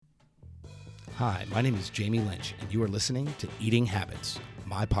Hi, my name is Jamie Lynch, and you are listening to Eating Habits,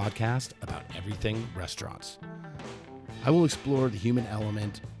 my podcast about everything restaurants. I will explore the human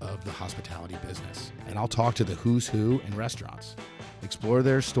element of the hospitality business, and I'll talk to the who's who in restaurants, explore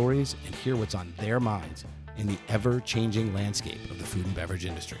their stories, and hear what's on their minds in the ever-changing landscape of the food and beverage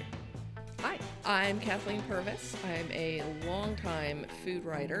industry. Hi, I'm Kathleen Purvis. I'm a longtime food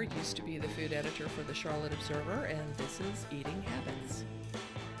writer, used to be the food editor for the Charlotte Observer, and this is Eating Habits.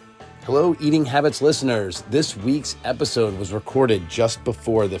 Hello, Eating Habits listeners. This week's episode was recorded just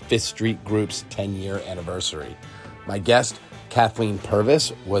before the Fifth Street Group's 10-year anniversary. My guest, Kathleen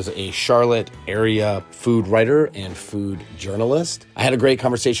Purvis, was a Charlotte area food writer and food journalist. I had a great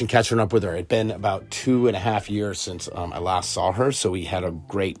conversation catching up with her. It'd been about 2.5 years since I last saw her, so we had a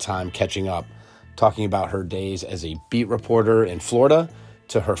great time catching up, talking about her days as a beat reporter in Florida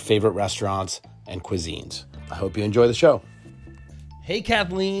to her favorite restaurants and cuisines. I hope you enjoy the show. Hey,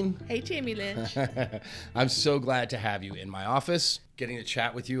 Kathleen. Hey, Jamie Lynch. I'm so glad to have you in my office, getting to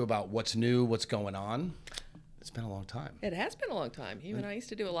chat with you about what's new, what's going on. It's been a long time. It has been a long time. You and I used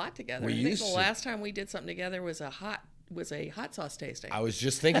to do a lot together. We I think used the to. last time we did something together was a hot sauce tasting. I was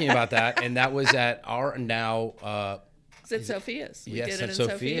just thinking about that, and that was at our now. It's at Sophia's. We yes, did it at in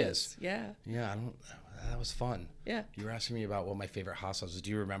Sophia's. Yeah. Yeah, that was fun. Yeah. You were asking me about what my favorite hot sauce was. Do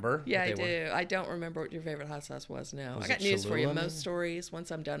you remember? Yeah, what I they were? do. I don't remember what your favorite hot sauce was now. Was I got it news for you. Cholula? Most stories,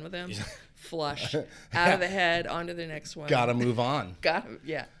 once I'm done with them, flush out of the head, onto the next one. Gotta move on.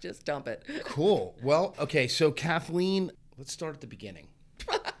 Yeah, just dump it. Cool. Well, okay, so Kathleen, let's start at the beginning.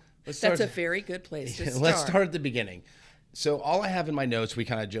 That's a very good place to start. Let's start at the beginning. So all I have in my notes, we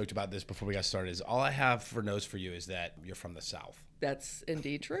kind of joked about this before we got started, is all I have for notes for you is that you're from the South. That's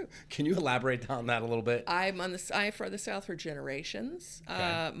indeed true. Can you elaborate on that a little bit? I'm for the South for generations.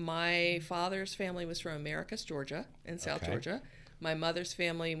 Okay. My father's family was from Americus, Georgia, in South Georgia. My mother's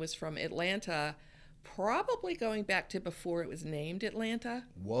family was from Atlanta, probably going back to before it was named Atlanta.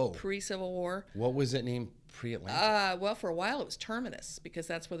 Whoa. Pre-Civil War. What was it named pre-Atlanta? Well, for a while it was Terminus, because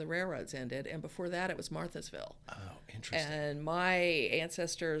that's where the railroads ended. And before that it was Marthasville. Oh, interesting. And my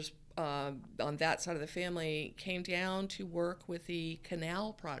ancestors on that side of the family came down to work with the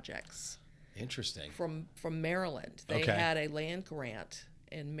canal projects. Interesting. From Maryland. They had a land grant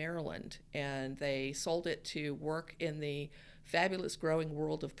in Maryland, and they sold it to work in the fabulous growing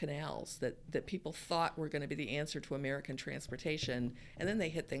world of canals that people thought were going to be the answer to American transportation. And then they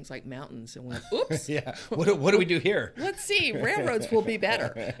hit things like mountains and went, oops. Yeah. What do we do here? Let's see. Railroads will be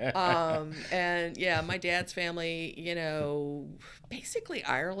better. And yeah, my dad's family, basically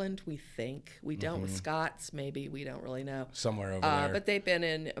Ireland, we think. We don't. Scots, maybe. We don't really know. Somewhere over there. But they've been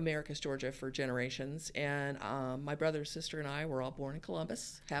in Americus, Georgia for generations. And my brother, sister, and I were all born in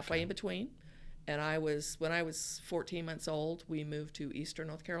Columbus, halfway in between. And when I was 14 months old, we moved to eastern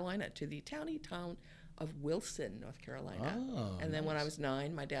North Carolina, to the towny town of Wilson, North Carolina. Oh, and then when I was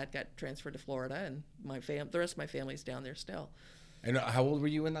 9, my dad got transferred to Florida, and the rest of my family's down there still. And how old were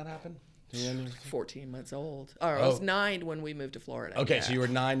you when that happened? 14 months old. Or I was 9 when we moved to Florida. Okay, yeah. so you were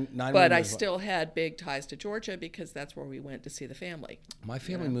 9 But I still had big ties to Georgia because that's where we went to see the family. My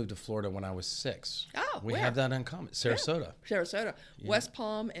family moved to Florida when I was 6. Oh, we where? have that in common. Sarasota. Yeah. Sarasota. Yeah. West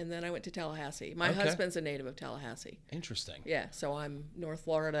Palm, and then I went to Tallahassee. My husband's a native of Tallahassee. Interesting. Yeah, so I'm North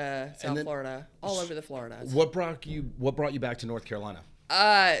Florida, South Florida, all over the Floridas. What brought you back to North Carolina?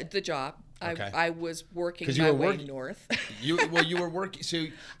 The job. Okay. I was working my way north. you were working. So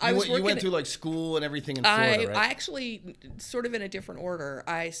you went through like school and everything in Florida, right? I actually, sort of in a different order,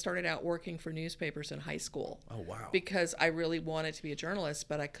 I started out working for newspapers in high school. Oh, wow. Because I really wanted to be a journalist,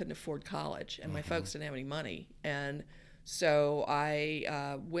 but I couldn't afford college, and my folks didn't have any money. And so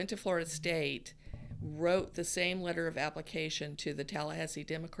I went to Florida State, wrote the same letter of application to the Tallahassee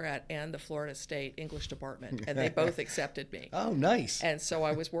Democrat and the Florida State English Department, and they both accepted me. Oh, nice. And so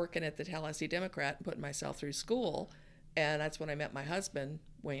I was working at the Tallahassee Democrat and putting myself through school, and that's when I met my husband,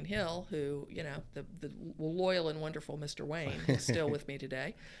 Wayne Hill, who, the loyal and wonderful Mr. Wayne, who's still with me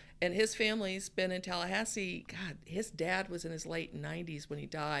today. And his family's been in Tallahassee. God, his dad was in his late 90s when he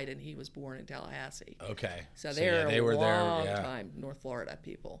died, and he was born in Tallahassee. Okay. So they're they were long there, time North Florida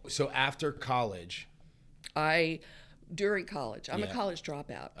people. So after college... During college, I'm a college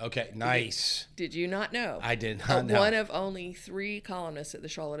dropout. Okay, nice. Did you not know? I did not know. One of only 3 columnists at the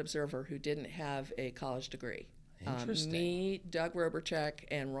Charlotte Observer who didn't have a college degree. Interesting. Me, Doug Roberchek,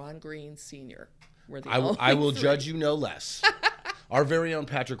 and Ron Green Sr. were the I will 3. judge you no less. Our very own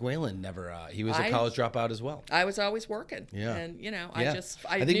Patrick Whalen never, he was a college dropout as well. I was always working. Yeah. And,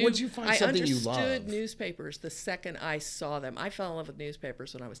 I think once you find something you love. I understood newspapers the second I saw them. I fell in love with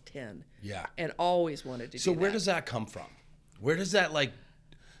newspapers when I was 10. Yeah. And always wanted to do that. So where does that come from? Where does that,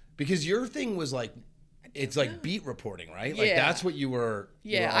 Because your thing was like, it's like beat reporting, right? Like that's what you were.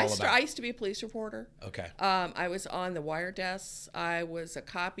 Yeah, all about. I used to be a police reporter. Okay. I was on the wire desks. I was a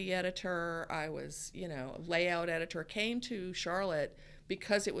copy editor. I was, a layout editor. Came to Charlotte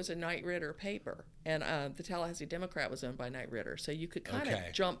because it was a Knight Ridder paper, and the Tallahassee Democrat was owned by Knight Ridder, so you could kind of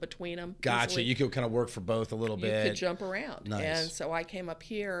jump between them. Gotcha. Easily. You could kind of work for both a little bit. You could jump around. Nice. And so I came up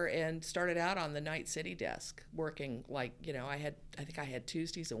here and started out on the Knight City desk, working I think I had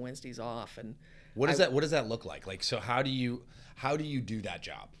Tuesdays and Wednesdays off, and what does that look like? Like, so how do you do that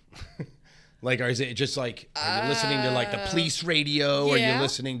job? Like, or is it just like, are you listening to like the police radio, or are you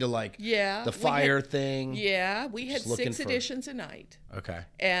listening to like the fire thing? Yeah, we had 6 editions a night. Okay.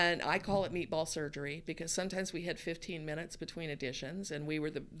 And I call it meatball surgery because sometimes we had 15 minutes between editions, and we were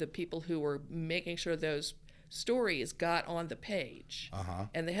the people who were making sure those stories got on the page,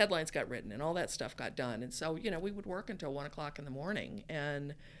 and the headlines got written, and all that stuff got done. And so, we would work until 1 o'clock in the morning,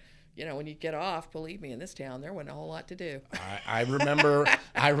 and when you get off, believe me, in this town, there wasn't a whole lot to do. I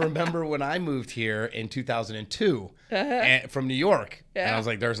remember when I moved here in 2002 from New York, and I was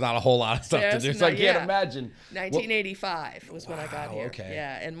like, "There's not a whole lot of stuff to do." So I can't imagine. 1985 was when I got here. Okay.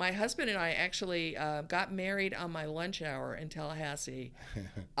 Yeah, and my husband and I actually got married on my lunch hour in Tallahassee.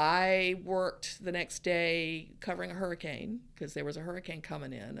 I worked the next day covering a hurricane because there was a hurricane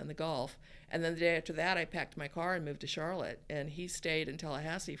coming in the Gulf. And then the day after that, I packed my car and moved to Charlotte. And he stayed in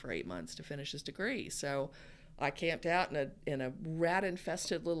Tallahassee for 8 months to finish his degree. So I camped out in a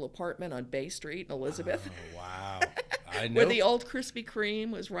rat-infested little apartment on Bay Street in Elizabeth. Oh, wow. I know. Where the old Krispy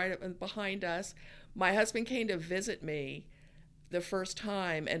Kreme was right up behind us. My husband came to visit me the first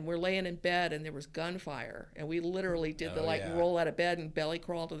time, and we're laying in bed, and there was gunfire, and we literally did roll out of bed and belly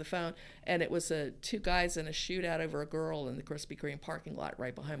crawl to the phone, and it was 2 guys in a shootout over a girl in the Krispy Kreme parking lot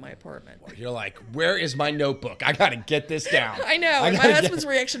right behind my apartment. You're like, where is my notebook? I got to get this down. I know. And my husband's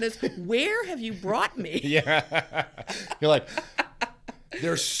reaction is, where have you brought me? Yeah. You're like,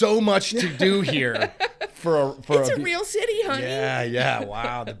 there's so much to do here for it's a real city, honey. Yeah.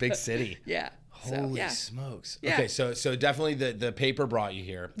 Wow, the big city. Yeah. Holy smokes. Yeah. Okay, so definitely the paper brought you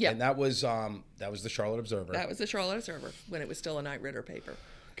here. Yeah. And that was the Charlotte Observer. That was the Charlotte Observer when it was still a Knight Ridder paper.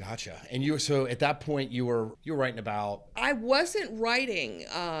 Gotcha. And so at that point you were writing about. I wasn't writing.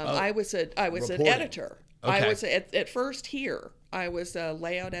 I was an editor. Okay. I was at first here. I was a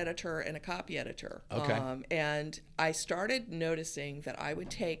layout editor and a copy editor. Okay. And I started noticing that I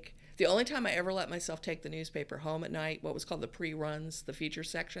would take. The only time I ever let myself take the newspaper home at night, what was called the pre-runs, the feature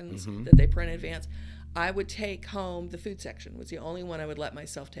sections that they print in advance, I would take home the food section. Was the only one I would let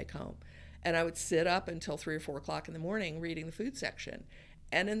myself take home. And I would sit up until 3 or 4 o'clock in the morning reading the food section.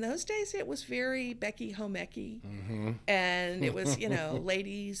 And in those days, it was very Becky Homecky. And it was,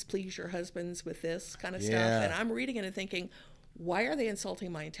 ladies, please your husbands with this kind of stuff. And I'm reading it and thinking, why are they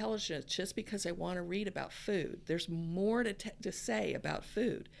insulting my intelligence just because I want to read about food? There's more to say about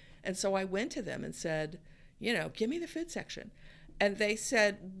food. And so I went to them and said, give me the food section. And they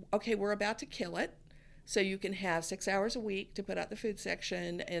said, okay, we're about to kill it. So you can have 6 hours a week to put out the food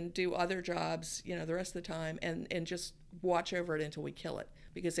section and do other jobs, the rest of the time and just watch over it until we kill it.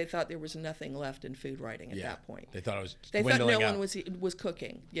 Because they thought there was nothing left in food writing at that point. They thought it was They thought no out. one was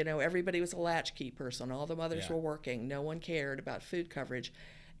cooking. Everybody was a latchkey person. All the mothers were working. No one cared about food coverage.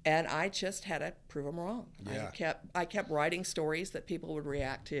 And I just had to prove them wrong. Yeah. I kept writing stories that people would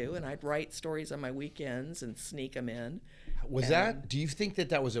react to, and I'd write stories on my weekends and sneak them in. Do you think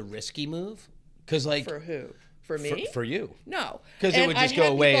that was a risky move? Because for who? For me? For you. No. Because it would just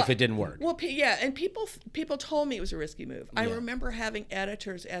go away if it didn't work. Well, and people told me it was a risky move. I remember having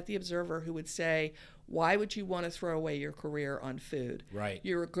editors at the Observer who would say, why would you want to throw away your career on food? Right.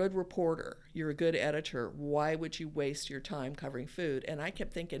 You're a good reporter. You're a good editor. Why would you waste your time covering food? And I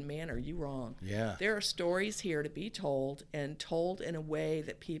kept thinking, man, are you wrong? Yeah. There are stories here to be told and told in a way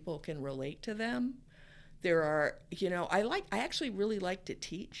that people can relate to them. There are, I actually really like to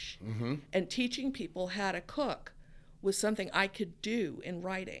teach. And teaching people how to cook was something I could do in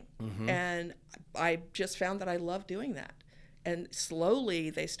writing. And I just found that I love doing that. And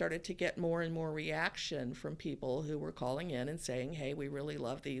slowly they started to get more and more reaction from people who were calling in and saying, hey, we really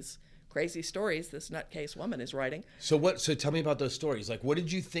love these crazy stories this nutcase woman is writing. So tell me about those stories. Like, what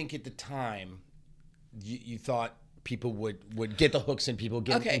did you think at the time you thought people would get the hooks and people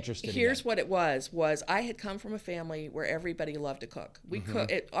get interested here's what it was I had come from a family where everybody loved to cook.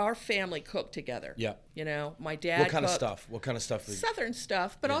 Our family cooked together. Yeah. My dad What kind of stuff? Southern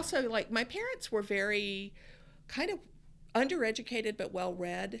stuff, but also like my parents were very kind of undereducated but well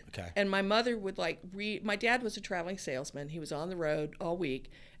read. Okay. And my mother would like read. My dad was a traveling salesman. He was on the road all week.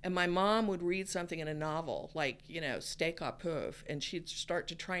 And my mom would read something in a novel, like, steak à poivre, and she'd start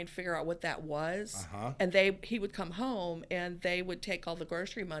to try and figure out what that was. And he would come home, and they would take all the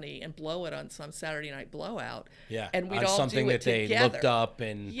grocery money and blow it on some Saturday night blowout. Yeah, and we'd on all something do it that they together. looked up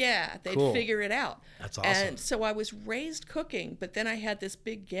and yeah, they'd cool. figure it out. That's awesome. And so I was raised cooking, but then I had this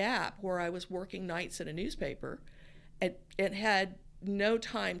big gap where I was working nights at a newspaper, and had no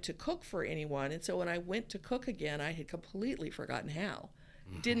time to cook for anyone. And so when I went to cook again, I had completely forgotten how.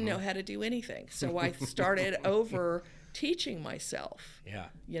 Didn't know how to do anything. So I started over teaching myself. Yeah.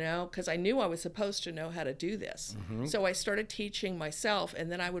 Because I knew I was supposed to know how to do this. So I started teaching myself,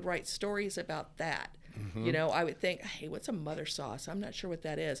 and then I would write stories about that. I would think, hey, what's a mother sauce? I'm not sure what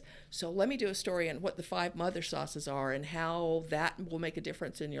that is. So let me do a story on what the 5 mother sauces are and how that will make a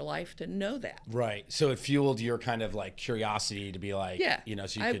difference in your life to know that. Right. So it fueled your kind of like curiosity to be like, so you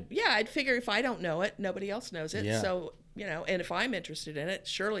could. Yeah, I'd figure if I don't know it, nobody else knows it. Yeah. So, and if I'm interested in it,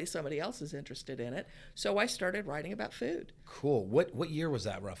 surely somebody else is interested in it. So I started writing about food. Cool. What year was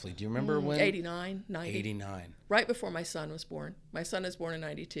that roughly? Do you remember when? 89, 90. 89. Right before my son was born. My son is born in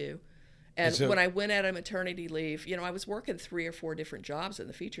 92. And so, when I went out on maternity leave, I was working 3 or 4 different jobs in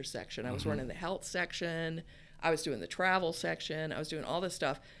the feature section. I was running the health section. I was doing the travel section. I was doing all this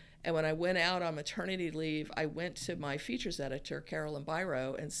stuff. And when I went out on maternity leave, I went to my features editor, Carolyn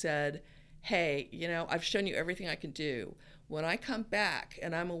Byro, and said, hey, I've shown you everything I can do. When I come back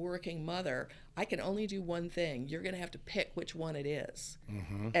and I'm a working mother, I can only do one thing. You're going to have to pick which one it is.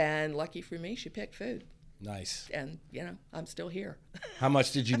 And lucky for me, she picked food. Nice. And, I'm still here. How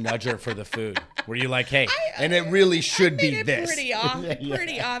much did you nudge her for the food? Were you like, hey, and it really should be it this? Pretty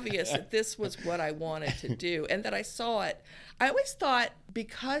obvious that this was what I wanted to do and that I saw it. I always thought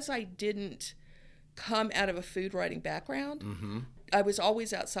because I didn't come out of a food writing background, I was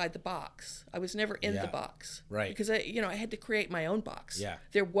always outside the box. I was never in the box. Right. Because I had to create my own box. Yeah.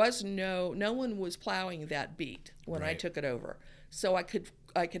 There was no one was plowing that beat when I took it over. So I could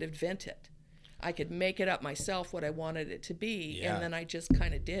invent it. I could make it up myself what I wanted it to be, and then I just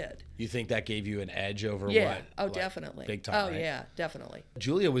kind of did. You think that gave you an edge over what? Oh, definitely. Big time, Oh, right? yeah, definitely.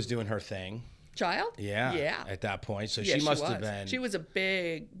 Julia was doing her thing. Child? Yeah. At that point. So yeah, she must have been. She was a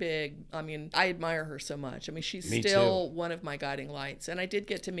big, I admire her so much. She's Me still too. one of my guiding lights. And I did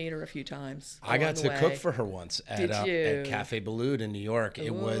get to meet her a few times. I got to cook for her once at you? Cafe Balut in New York.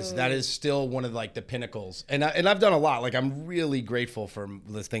 That is still one of like the pinnacles. And I've done a lot. Like I'm really grateful for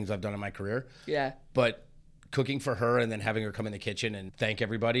the things I've done in my career. Yeah. But cooking for her and then having her come in the kitchen and thank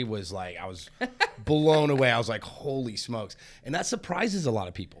everybody was like, I was blown away. I was like, holy smokes. And that surprises a lot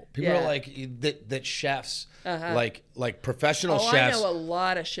of people. People are like that chefs, like professional chefs. I know a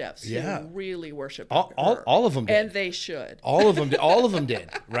lot of chefs who really worship her. All of them did. And they should. All of them did,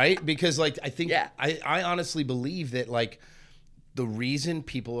 right? Because like, I think, I honestly believe that like the reason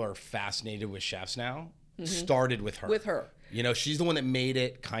people are fascinated with chefs now started with her. With her. She's the one that made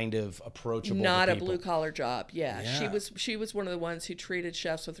it kind of approachable. Not to a people. blue collar job. Yeah. She was one of the ones who treated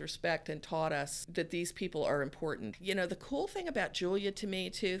chefs with respect and taught us that these people are important. The cool thing about Julia to me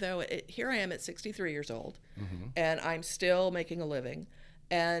too, though, here I am at 63 years old, and I'm still making a living.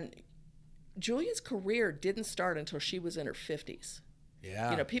 And Julia's career didn't start until she was in her 50s.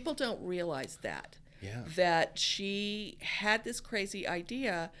 Yeah. People don't realize that. Yeah. That she had this crazy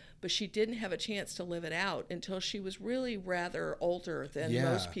idea, but she didn't have a chance to live it out until she was really rather older than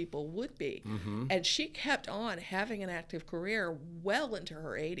most people would be. And she kept on having an active career well into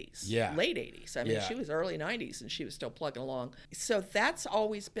her 80s, late 80s. She was early 90s and she was still plugging along. So that's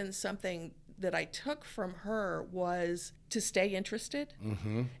always been something that I took from her, was to stay interested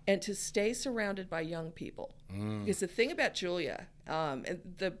and to stay surrounded by young people. Because the thing about Julia, and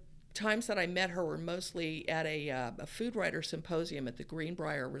the times that I met her were mostly at a food writer symposium at the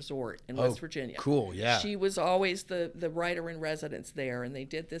Greenbrier Resort in West Virginia. Cool, yeah. She was always the writer in residence there, and they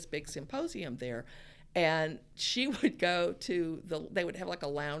did this big symposium there. And she would go to they would have like a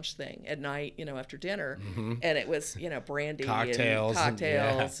lounge thing at night, after dinner. And it was, brandy cocktails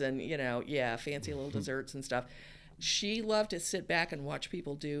and fancy little desserts and stuff. She loved to sit back and watch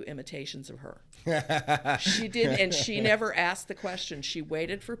people do imitations of her. She did, and she never asked the question. She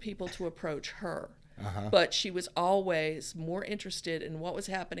waited for people to approach her. But she was always more interested in what was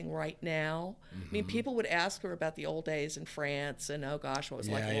happening right now. People would ask her about the old days in France and, oh gosh, what was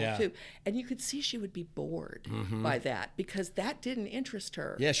like in World War II. And you could see she would be bored by that because that didn't interest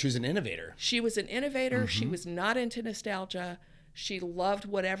her. Yeah, she was an innovator. She was an innovator. She was not into nostalgia. She loved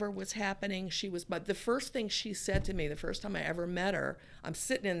whatever was happening. But the first thing she said to me, the first time I ever met her, I'm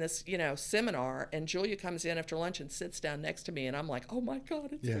sitting in this, seminar, and Julia comes in after lunch and sits down next to me, and I'm like, oh my God,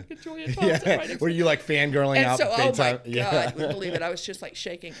 it's fucking Julia Thompson. Right Were you like fangirling out? So, oh my God, I wouldn't believe it. I was just like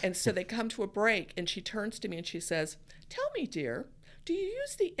shaking. And so they come to a break, and she turns to me and she says, tell me, dear, do you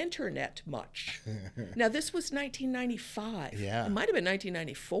use the internet much? Now, this was 1995. Yeah. It might have been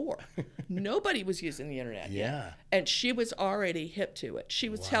 1994. Nobody was using the internet Yeah. yet. And she was already hip to it. She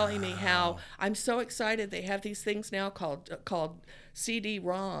was telling me how, I'm so excited they have these things now called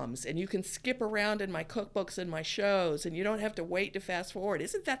CD-ROMs, and you can skip around in my cookbooks and my shows, and you don't have to wait to fast forward.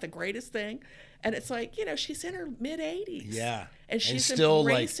 Isn't that the greatest thing? And it's like, she's in her mid-80s. Yeah. And she's still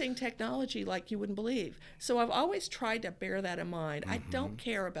embracing technology like you wouldn't believe. So I've always tried to bear that in mind. I don't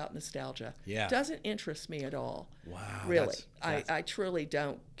care about nostalgia. Yeah. It doesn't interest me at all. Wow. Really. I truly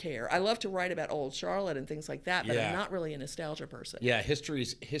don't care. I love to write about old Charlotte and things like that, but I'm not really a nostalgia person. Yeah,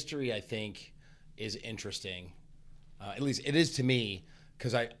 history, I think, is interesting. At least it is to me,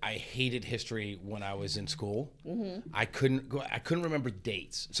 because I hated history when I was in school. Mm-hmm. I couldn't remember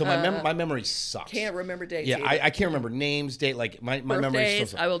dates, so my memory sucks. Can't remember dates. Yeah, either. I can't remember names, date. Like my memory.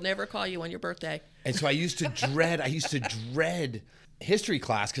 I will never call you on your birthday. And so I used to dread history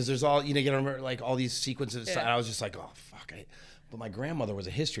class, because there's all you got to remember, like all these sequences. Yeah. And I was just like, oh fuck. But my grandmother was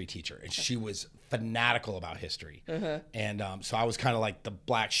a history teacher, and she was fanatical about history. Uh-huh. And so I was kind of like the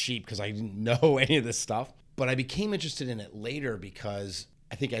black sheep because I didn't know any of this stuff. But I became interested in it later because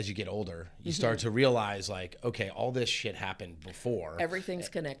I think as you get older, you start to realize, like, okay, all this shit happened before. Everything's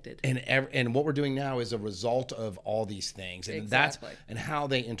connected. And what we're doing now is a result of all these things. And exactly. And how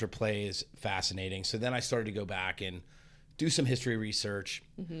they interplay is fascinating. So then I started to go back and do some history research.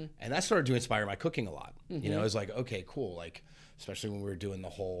 Mm-hmm. And that started to inspire my cooking a lot. Mm-hmm. It was like, okay, cool. Like, especially when we were doing the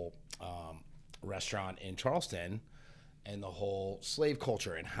whole restaurant in Charleston and the whole slave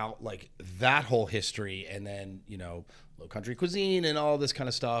culture and how, like, that whole history, and then, low country cuisine and all this kind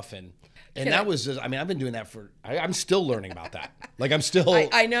of stuff. And that was just, I've been doing that I'm still learning about that. Like, I'm still.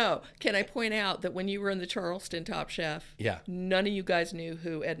 I know. Can I point out that when you were in the Charleston Top Chef, none of you guys knew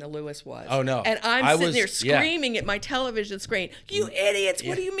who Edna Lewis was. Oh, no. And I'm sitting there screaming at my television screen, you idiots,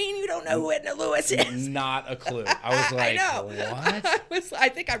 what do you mean you don't know who Edna Lewis is? Not a clue. I was like, I know. What? I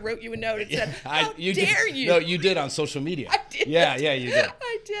think I wrote you a note and said, how dare you? No, you did on social media. I did. Yeah, you did.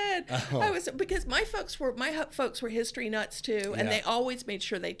 I did. Oh. Because my folks were history nuts too, and they always made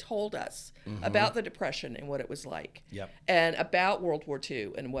sure they told us about the Depression and what it was like, and about World War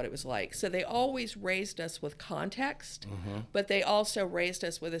II and what it was like. So they always raised us with context, but they also raised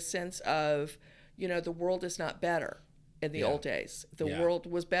us with a sense of, the world is not better. In the old days, the world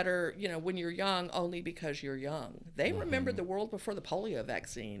was better, when you're young, only because you're young. They remembered the world before the polio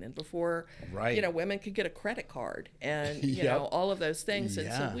vaccine and before, women could get a credit card and, all of those things.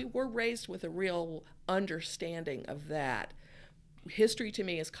 And so we were raised with a real understanding of that. History to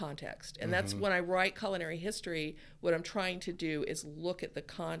me is context. And that's when I write culinary history, what I'm trying to do is look at the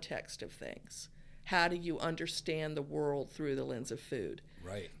context of things. How do you understand the world through the lens of food?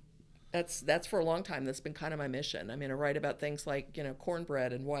 Right. That's for a long time. That's been kind of my mission. I write about things like,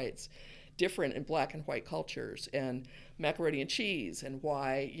 cornbread and whites, different in black and white cultures, and macaroni and cheese, and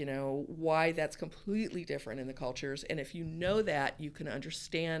why that's completely different in the cultures. And if you know that, you can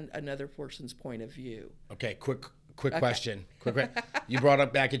understand another person's point of view. Okay, quick question. You brought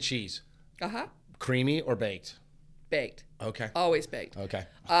up mac and cheese. Uh-huh. Creamy or baked? Baked. Okay. Always baked. Okay.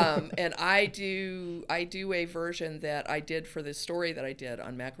 And I do a version that I did for this story that I did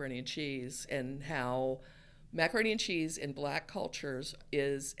on macaroni and cheese, and how macaroni and cheese in black cultures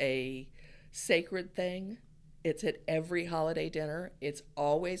is a sacred thing. It's at every holiday dinner. It's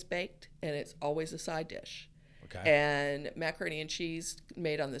always baked, and it's always a side dish. Okay. And macaroni and cheese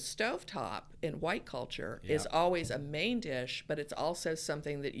made on the stovetop in white culture is always a main dish, but it's also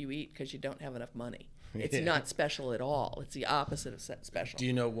something that you eat because you don't have enough money. It's not special at all. It's the opposite of special. Do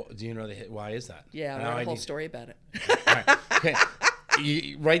you know why is that? Yeah, I wrote a whole story about it. All right. Okay.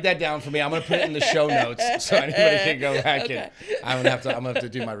 You write that down for me. I'm going to put it in the show notes so anybody can go back and I'm going to have to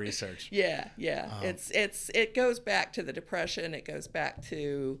do my research. Yeah. It goes back to the Depression. It goes back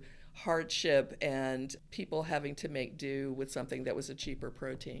to hardship and people having to make do with something that was a cheaper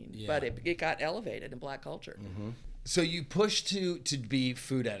protein. Yeah. But it got elevated in black culture. Mm-hmm. So you pushed to be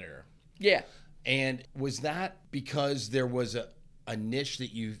food editor. Yeah. And was that because there was a niche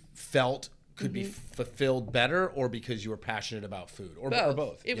that you felt could be fulfilled better, or because you were passionate about food, or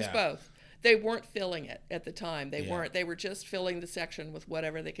both? It was both. They weren't filling it at the time. They weren't. They were just filling the section with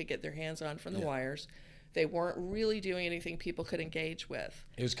whatever they could get their hands on from the wires. They weren't really doing anything people could engage with.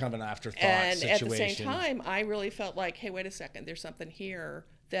 It was kind of an afterthought And situation. at the same time, I really felt like, hey, wait a second, there's something here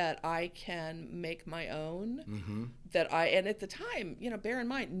that I can make my own. And at the time, bear in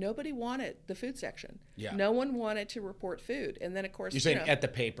mind, nobody wanted the food section. Yeah. No one wanted to report food. And then, of course, You're saying at the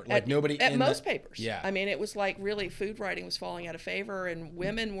paper, like nobody at in most papers. Yeah. I mean, it was like really food writing was falling out of favor, and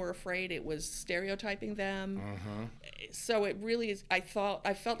women were afraid it was stereotyping them. So it really is. I felt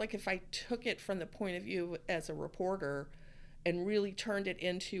like if I took it from the point of view as a reporter, and really turned it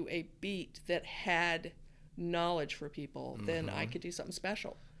into a beat that had knowledge for people, then I could do something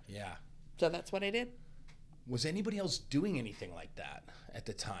special. Yeah. So that's what I did. Was anybody else doing anything like that at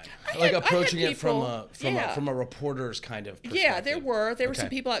the time? Like approaching it from a reporter's kind of perspective? Yeah, there were some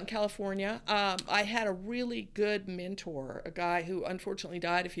people out in California. I had a really good mentor, a guy who unfortunately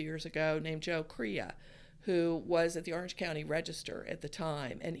died a few years ago named Joe Crea, who was at the Orange County Register at the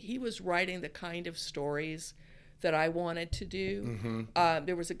time, and he was writing the kind of stories that I wanted to do.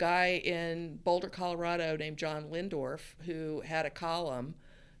 There was a guy in Boulder, Colorado named John Lindorf who had a column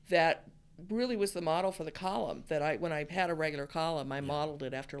that really was the model for the column that when I had a regular column, I modeled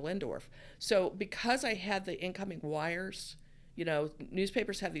it after Lindorf. So because I had the incoming wires,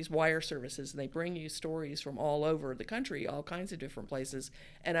 newspapers have these wire services, and they bring you stories from all over the country, all kinds of different places,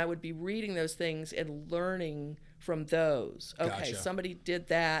 and I would be reading those things and learning from those. Okay, Gotcha. Somebody did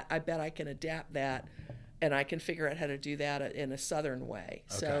that, I bet I can adapt that, and I can figure out how to do that in a Southern way.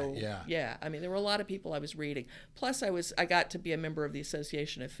 So, yeah, I mean, there were a lot of people I was reading. Plus, I got to be a member of the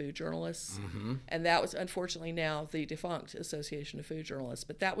Association of Food Journalists, and that was unfortunately now the defunct Association of Food Journalists.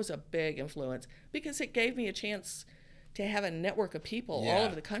 But that was a big influence because it gave me a chance to have a network of people all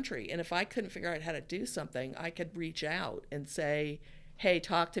over the country. And if I couldn't figure out how to do something, I could reach out and say, hey,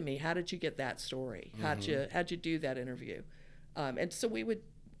 talk to me. How did you get that story? How'd you do that interview? And so we would,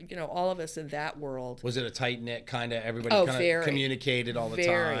 all of us in that world. Was it a tight-knit kind of, everybody kind of communicated all the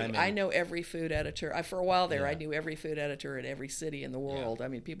time? And I know every food editor. For a while there, I knew every food editor in every city in the world. Yeah. I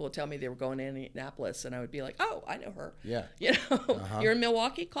mean, people would tell me they were going to Indianapolis, and I would be like, oh, I know her. Yeah. You're in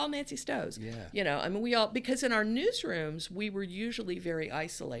Milwaukee? Call Nancy Stowe's. Yeah. I mean, because in our newsrooms, we were usually very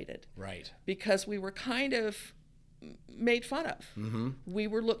isolated. Right. Because we were kind of made fun of. We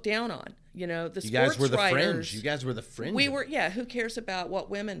were looked down on. The sports you guys were the writers. Fringe. You guys were the fringe. We were, who cares about what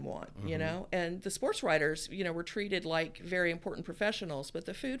women want, And the sports writers, were treated like very important professionals, but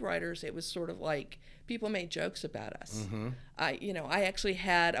the food writers, it was sort of like people made jokes about us. I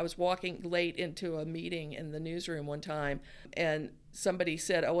was walking late into a meeting in the newsroom one time, and somebody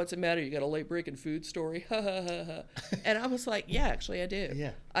said, oh, what's the matter? You got a late breaking food story? And I was like, yeah, actually I do.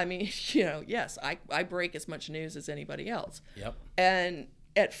 Yeah. I mean, yes, I break as much news as anybody else. Yep. And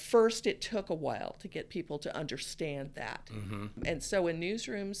at first it took a while to get people to understand that. And so in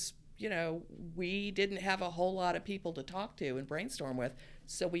newsrooms, we didn't have a whole lot of people to talk to and brainstorm with.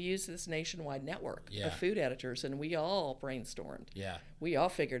 So we used this nationwide network of food editors, and we all brainstormed. Yeah. We all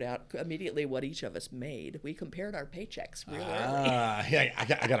figured out immediately what each of us made. We compared our paychecks real early. I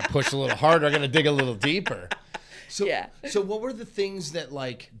got to push a little harder. I got to dig a little deeper. So what were the things that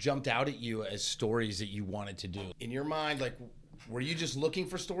jumped out at you as stories that you wanted to do? In your mind, were you just looking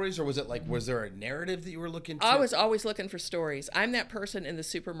for stories, or was it was there a narrative that you were looking to? I was always looking for stories. I'm that person in the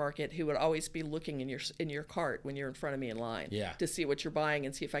supermarket who would always be looking in your cart when you're in front of me in line to see what you're buying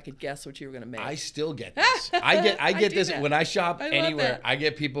and see if I could guess what you were going to make. I still get this. I get this when I shop anywhere. I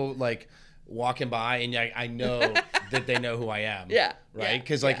get people walking by, and I know that they know who I am. Yeah. Right?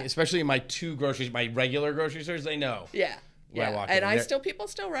 Because especially in my my regular grocery stores, they know. Yeah. Yeah, and people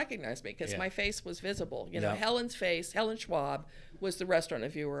still recognize me because my face was visible. Helen Schwab was the restaurant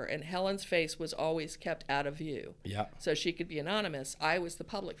reviewer, and Helen's face was always kept out of view. Yeah. So she could be anonymous. I was the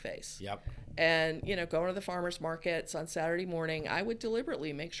public face. Yep. And, going to the farmers markets on Saturday morning, I would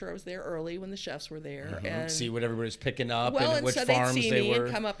deliberately make sure I was there early when the chefs were there. And see what everybody's picking up and which so farms they'd see they me were.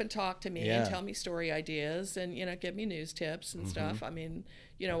 And come up and talk to me and tell me story ideas and, give me news tips and stuff. I mean,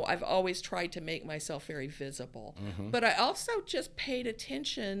 I've always tried to make myself very visible. But I also just paid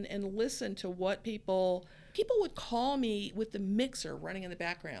attention and listened to what people would call me with the mixer running in the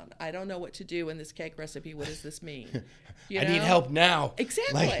background. I don't know what to do in this cake recipe. What does this mean? I need help now.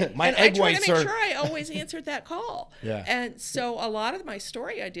 Exactly. My egg whites are... I tried to make sure I always answered that call. Yeah. And so a lot of my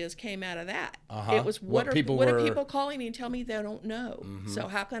story ideas came out of that. It was what are people calling me and tell me they don't know? So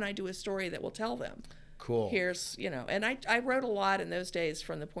how can I do a story that will tell them? Cool. Here's, and I wrote a lot in those days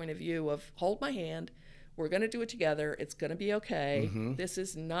from the point of view of hold my hand. We're going to do it together. It's going to be okay. This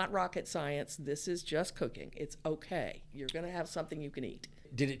is not rocket science. This is just cooking. It's okay. You're going to have something you can eat.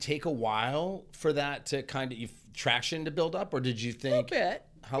 Did it take a while for that to kind of traction to build up, or did you think? A bit.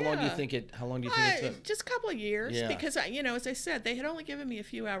 How long do you think it took? Just a couple of years, Yeah. because as I said, they had only given me a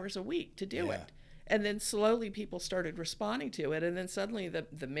few hours a week to do Yeah. it. And then slowly people started responding to it. And then suddenly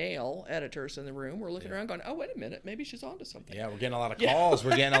the male editors in the room were looking around going, oh, wait a minute, maybe she's onto something. Yeah, we're getting a lot of calls.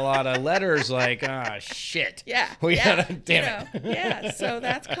 We're getting a lot of letters like, shit. Yeah. Damn it. Yeah. So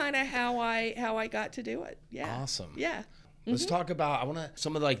that's kind of how I got to do it. Yeah. Awesome. Yeah. Let's talk about,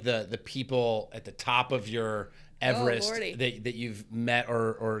 some of like the people at the top of your Everest that you've met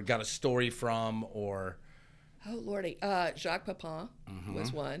or got a story from or. Oh, Lordy. Jacques Pepin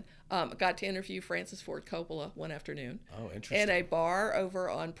was one. Got to interview Francis Ford Coppola one afternoon. Oh, interesting. In a bar over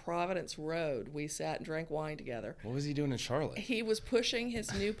on Providence Road. We sat and drank wine together. What was he doing in Charlotte? He was pushing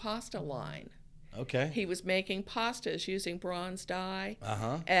his new pasta line. Okay. He was making pastas using bronze dye.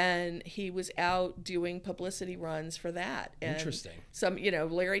 Uh-huh. And he was out doing publicity runs for that. And interesting.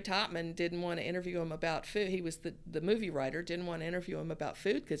 Larry Topman didn't want to interview him about food. He was the movie writer, didn't want to interview him about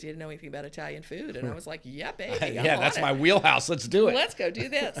food because he didn't know anything about Italian food. And I was like, yeah, baby. Yeah, that's my wheelhouse. Let's do it. Let's go do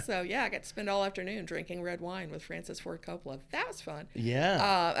this. So, I got to spend all afternoon drinking red wine with Francis Ford Coppola. That was fun.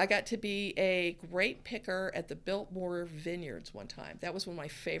 Yeah. I got to be a grape picker at the Biltmore Vineyards one time. That was one of my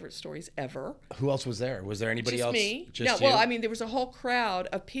favorite stories ever. Who else was there? Was there anybody Just else? Me. Just no, you? well, I mean, there was a whole crowd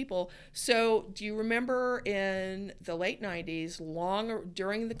of people. So, do you remember in the late 90s,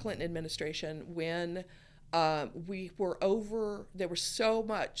 during the Clinton administration, when we were there was so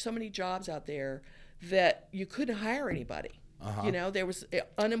many jobs out there that you couldn't hire anybody. Uh-huh. There was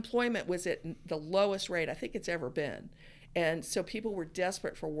unemployment was at the lowest rate I think it's ever been. And so people were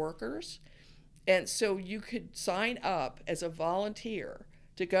desperate for workers. And so you could sign up as a volunteer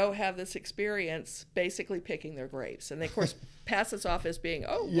to go have this experience basically picking their grapes. And they, of course, pass us off as being,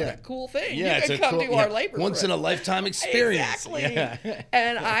 what a cool thing. Yeah, you can come do our labor. Once in a lifetime experience. Exactly. Yeah.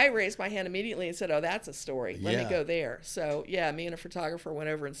 And I raised my hand immediately and said, oh, that's a story. Let me Yeah. go there. So, me and a photographer went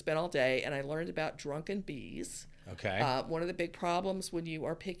over and spent all day, and I learned about drunken bees. Okay. One of the big problems when you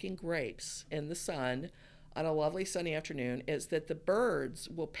are picking grapes in the sun on a lovely sunny afternoon is that the birds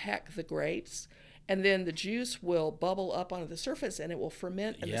will peck the grapes, and then the juice will bubble up onto the surface and it will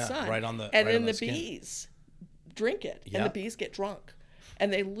ferment in the sun. Right on the and right then on the skin. bees drink it, Yeah. and the bees get drunk.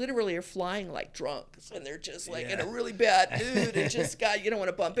 And they literally are flying like drunks, and they're just like in a really bad mood, and just you don't want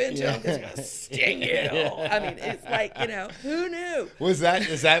to bump into them because it's going to sting you. I mean, it's like, who knew? Is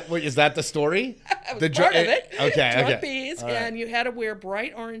that the story? That was part of it. Okay. Drunk bees, and you had to wear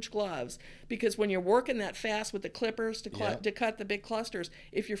bright orange gloves because when you're working that fast with the clippers to cut the big clusters,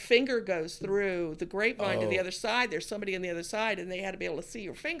 if your finger goes through the grapevine to the other side, there's somebody on the other side, and they had to be able to see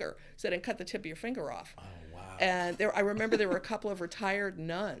your finger, so they didn't cut the tip of your finger off. And I remember there were a couple of retired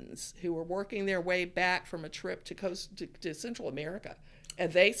nuns who were working their way back from a trip to Central America,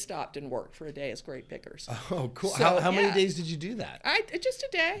 and they stopped and worked for a day as grape pickers. Oh, cool. So, how many days did you do that? Just a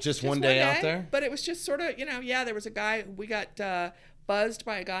day. Just one day out there? But it was just sort of, there was a guy, we got buzzed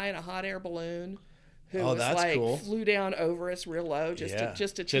by a guy in a hot air balloon who was like, cool. flew down over us real low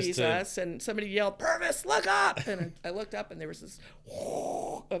just to tease us, and somebody yelled, Purvis, look up! And I looked up, and there was this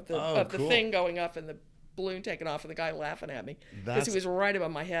of the thing going up, and the balloon taken off, and the guy laughing at me because he was right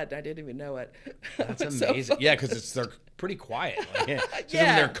above my head and I didn't even know it. That's So amazing. Yeah, because they're pretty quiet. Like,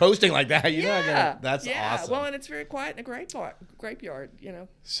 when they're coasting like that, that's awesome. Well, and it's very quiet in a grapeyard,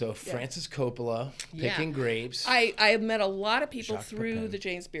 So Francis Coppola picking grapes. I met a lot of people Jacques through Pepin. the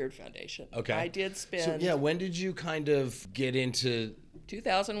James Beard Foundation. Okay. I did spend. So when did you kind of get into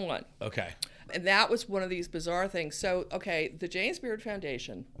 2001. Okay. And that was one of these bizarre things. So, the James Beard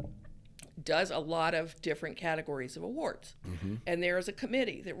Foundation does a lot of different categories of awards. Mm-hmm. And there is a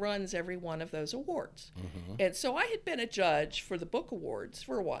committee that runs every one of those awards. Mm-hmm. And so I had been a judge for the book awards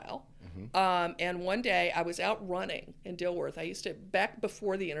for a while. Mm-hmm. And one day I was out running in Dilworth. I used to, back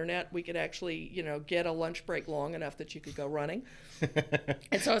before the internet, we could actually, get a lunch break long enough that you could go running.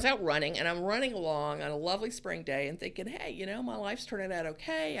 And so I was out running, and I'm running along on a lovely spring day and thinking, hey, my life's turning out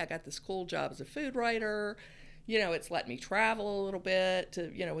okay. I got this cool job as a food writer. It's let me travel a little bit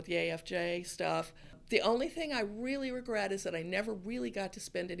to, with the AFJ stuff. The only thing I really regret is that I never really got to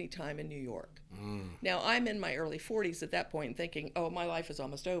spend any time in New York. Now, I'm in my early 40s at that point thinking, oh, my life is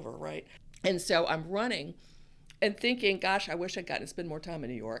almost over, right? And so I'm running and thinking, gosh, I wish I'd gotten to spend more time in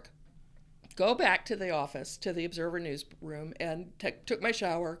New York. Go back to the office, to the Observer newsroom, and took my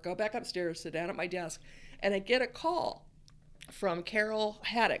shower, go back upstairs, sit down at my desk, and I get a call from Carol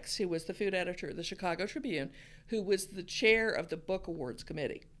Haddix, who was the food editor of the Chicago Tribune, who was the chair of the Book Awards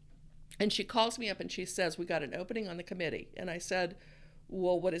Committee. And she calls me up and she says, we got an opening on the committee. And I said,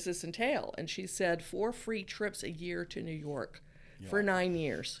 well, what does this entail? And she said, 4 free trips a year to New York for 9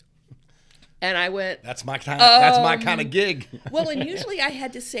 years. And I went, That's my kind of gig. well, and usually I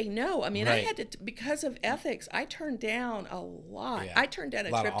had to say no. I mean, I Right. had to, because of ethics, I turned down a lot. Yeah. I turned down a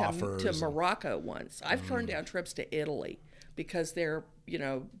lot trip of offers to Morocco once. I've turned down trips to Italy because they're,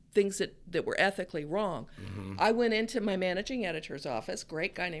 things that were ethically wrong. I went into my managing editor's office,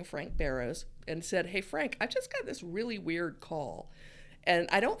 great guy named Frank Barrows, and said, "Hey, Frank, I've just got this really weird call. And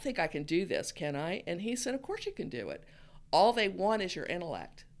I don't think I can do this, can I?" And he said, "Of course you can do it. All they want is your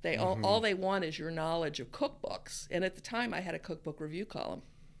intellect. All they want is your knowledge of cookbooks." And at the time, I had a cookbook review column.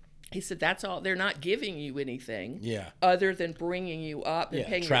 He said, "That's all. They're not giving you anything other than bringing you up and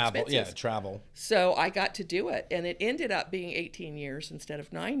paying your expenses." Yeah, travel. So I got to do it. And it ended up being 18 years instead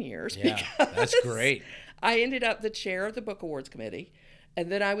of 9 years. Yeah, that's great. I ended up the chair of the Book Awards Committee. And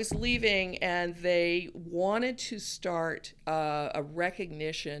then I was leaving, and they wanted to start a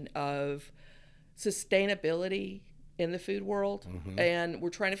recognition of sustainability in the food world. And we're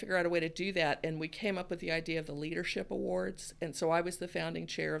trying to figure out a way to do that. And we came up with the idea of the Leadership Awards. And so I was the founding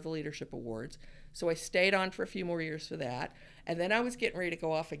chair of the Leadership Awards. So I stayed on for a few more years for that. And then I was getting ready to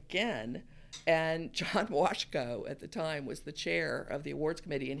go off again. And John Washko at the time was the chair of the awards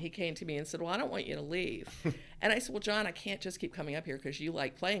committee, and he came to me and said, "Well, I don't want you to leave." And I said, "Well, John, I can't just keep coming up here because you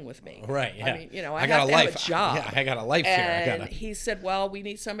like playing with me." Right, yeah. I mean, I have to have a job. Yeah, I got a life and here. he said, "Well, we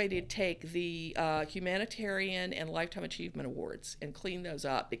need somebody to take the humanitarian and lifetime achievement awards and clean those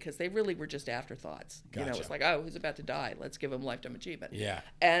up because they really were just afterthoughts. Gotcha. It's like, oh, who's about to die? Let's give him lifetime achievement." Yeah.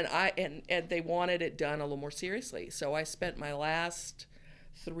 And and they wanted it done a little more seriously. So I spent my last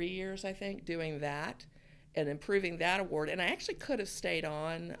 3 years, I think, doing that and improving that award. And I actually could have stayed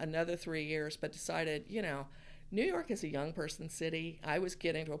on another 3 years, but decided, New York is a young person's city. I was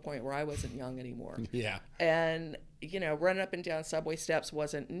getting to a point where I wasn't young anymore. Yeah. And, running up and down subway steps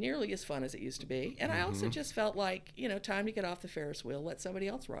wasn't nearly as fun as it used to be. And I also just felt like, time to get off the Ferris wheel, let somebody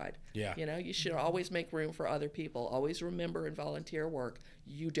else ride. Yeah. You should always make room for other people. Always remember in volunteer work,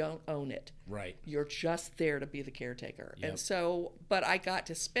 you don't own it. Right. You're just there to be the caretaker. Yep. And so, but I got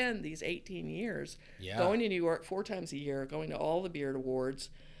to spend these 18 years going to New York 4 times a year, going to all the Beard Awards.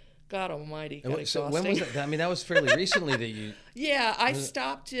 God almighty, got So exhausting. when was that? I mean, that was fairly recently that you... Yeah, I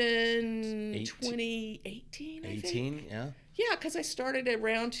stopped in 2018, I think. 18, yeah? Yeah, because I started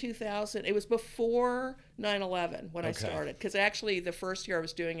around 2000. It was before 9/11 when I started. Because actually, the first year I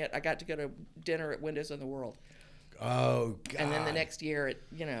was doing it, I got to go to dinner at Windows on the World. Oh, God. And then the next year,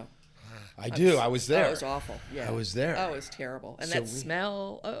 I was there. Oh, it was awful. Yeah. I was there. Oh, it was terrible. And that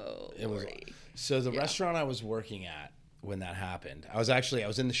smell, It was. Lordy. So the restaurant I was working at when that happened, I was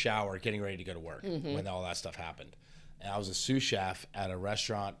in the shower getting ready to go to work when all that stuff happened. And I was a sous chef at a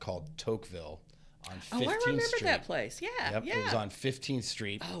restaurant called Tocqueville on 15th Street. Oh, I remember that place. Yeah, Yep, yeah. it was on 15th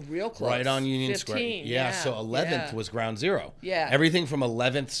Street. Oh, real close. Right on Union 15, Square. Yeah, so 11th was ground zero. Yeah. Everything from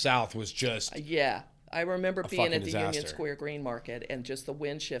 11th south was just... Yeah. I remember being at the disaster. Union Square Green Market and just the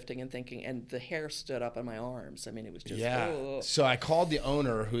wind shifting and thinking, and the hair stood up on my arms. I mean, it was just, So I called the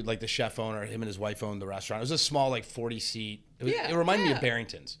owner, who, like the chef owner, him and his wife owned the restaurant. It was a small, 40-seat. It reminded me of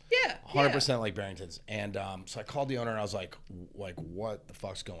Barrington's. Yeah. 100% like Barrington's. And so I called the owner and I was like, what the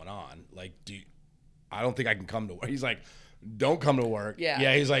fuck's going on? Like, I don't think I can come to work. He's like, don't come to work. Yeah.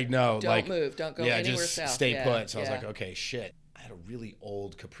 Yeah, he's like, no. Don't move. Don't go anywhere just south. Stay put. So I was Yeah. like, okay, shit. I had a really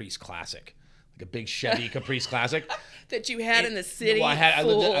old Caprice Classic. A big Chevy Caprice Classic that you had in the city. Well,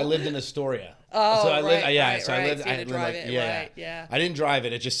 I lived in Astoria. Oh, so I lived, right, yeah. right, so I right. lived. So you I had to lived drive like, it, yeah. right, yeah. I didn't drive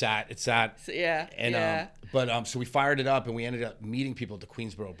it. It just sat. It sat. So, yeah. And yeah. So we fired it up, and we ended up meeting people at the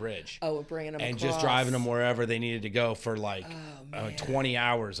Queensboro Bridge. Oh, we're bringing them and across. just driving them wherever they needed to go for 20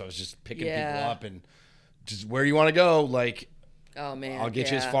 hours. I was just picking people up and just where you want to go, like. Oh man! I'll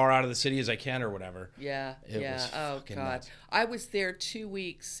get you as far out of the city as I can, or whatever. Yeah, it was fucking nuts. I was there 2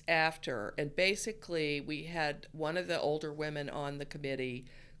 weeks after, and basically we had one of the older women on the committee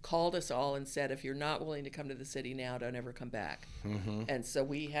called us all and said, "If you're not willing to come to the city now, don't ever come back." Mm-hmm. And so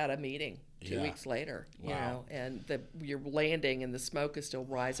we had a meeting 2 weeks later, you know, and you're landing and the smoke is still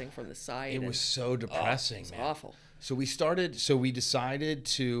rising from the site. It was so depressing, it was man. awful. So we decided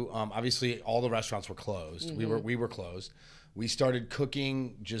to obviously all the restaurants were closed. Mm-hmm. We were closed. We started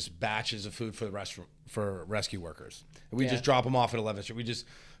cooking just batches of food for for rescue workers. And we just drop them off at 11th Street. We just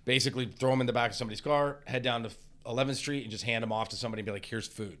basically throw them in the back of somebody's car, head down to 11th Street, and just hand them off to somebody and be like, "Here's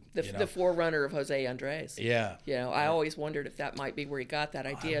food." The forerunner of Jose Andres. Yeah. You know, I always wondered if that might be where he got that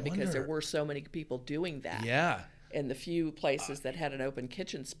idea because there were so many people doing that. Yeah. In the few places that had an open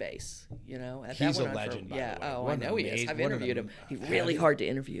kitchen space, you know. He's a legend, by the way. Oh, What I know he is. I've interviewed him. He's really hard to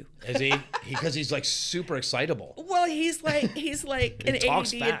interview. Is he? Because he's like super excitable. Well, he's like an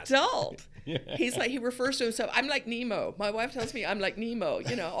talks ADD fast. adult. He's like, he refers to himself, I'm like Nemo. My wife tells me I'm like Nemo,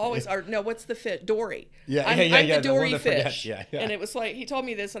 always, or no, what's the fish? Dory. I'm the Dory fish. Yeah. And it was like, he told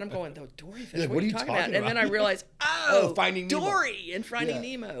me this and I'm going, the Dory fish, Like, what are you talking about? And then I realized, Finding Nemo. Dory in Finding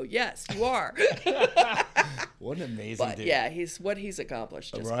Nemo. Yes, you are. What an amazing dude. Yeah, he's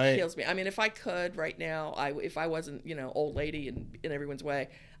accomplished just kills me. I mean, if I could right now, if I wasn't, old lady in everyone's way,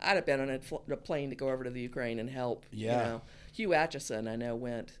 I'd have been on a plane to go over to the Ukraine and help. Yeah. Hugh Atchison, I know,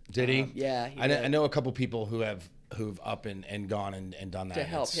 went. Did he? Yeah. I know a couple people who've up and gone and done that. To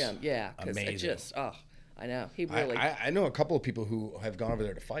help him, yeah. Amazing. I know. He really. I know a couple of people who have gone over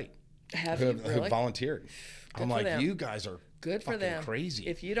there to fight. Have you really? Who volunteered. Good I'm for like, them. you guys are good for them. Crazy.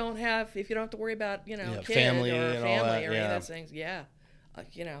 If you don't have to worry about kid family or and family all that, or any of those things,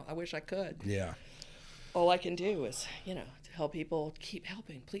 I wish I could. Yeah. All I can do is to help people keep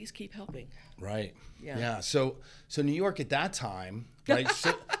helping. Please keep helping. Right. Yeah. So New York at that time, right?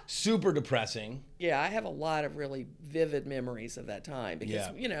 Super depressing. Yeah, I have a lot of really vivid memories of that time because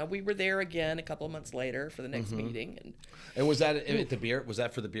we were there again a couple of months later for the next meeting, and was that at the Beard? Was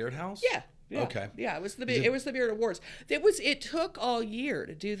that for the Beard House? Yeah. Yeah. Okay. Yeah, it was the Beard Awards. It took all year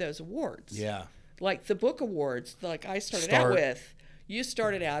to do those awards. Yeah. Like the book awards, like I started out with. You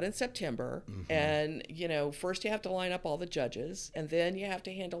started out in September, and first you have to line up all the judges, and then you have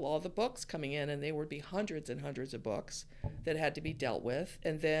to handle all the books coming in, and there would be hundreds and hundreds of books that had to be dealt with,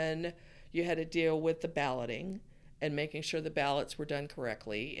 and then you had to deal with the balloting and making sure the ballots were done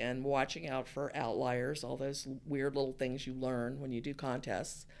correctly, and watching out for outliers, all those weird little things you learn when you do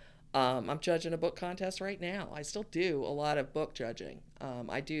contests. I'm judging a book contest right now. I still do a lot of book judging.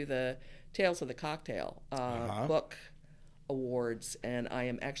 I do the Tales of the Cocktail book awards, and I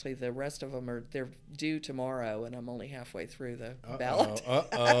am actually, the rest of them they're due tomorrow, and I'm only halfway through the ballot.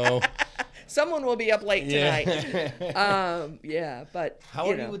 Someone will be up late tonight. But how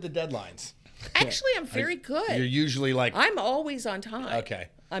are you with the deadlines? Actually, I'm very good. You're usually like, I'm always on time. Okay.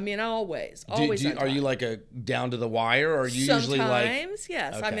 I mean, always on time. Are you like a down to the wire, or are you usually like? Sometimes,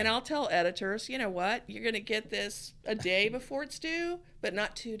 yes. Okay. I mean, I'll tell editors, you know what, you're going to get this a day before it's due, but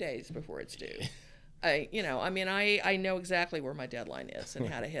not 2 days before it's due. I know exactly where my deadline is and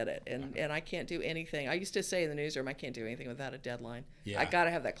how to hit it, and I can't do anything. I used to say in the newsroom, I can't do anything without a deadline. Yeah. I got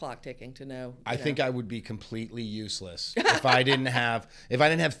to have that clock ticking to know. I think I would be completely useless if I didn't have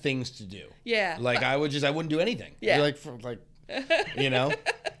things to do. Yeah. Like I wouldn't do anything. Yeah.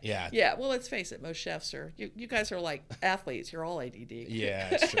 Yeah. Yeah. Well, let's face it. Most chefs are. You guys are like athletes. You're all ADD. Yeah,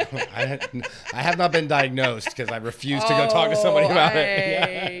 it's true. I have not been diagnosed because I refuse to go talk to somebody about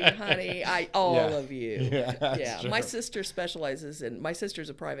it. Honey, all of you. Yeah. My sister specializes in. My sister's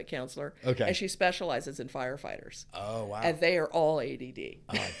a private counselor. Okay. And she specializes in firefighters. Oh wow. And they are all ADD.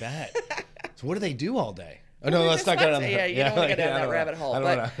 Oh, I bet. So what do they do all day? Oh, no, let's not get on that. Yeah, you don't want to go down that rabbit hole.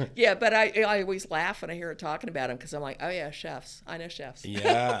 But I always laugh when I hear her talking about them because I'm like, oh yeah, chefs. I know chefs.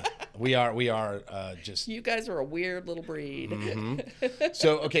 Yeah, we are just. You guys are a weird little breed. Mm-hmm.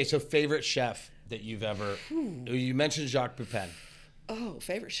 So favorite chef that you've ever? You mentioned Jacques Pepin. Oh,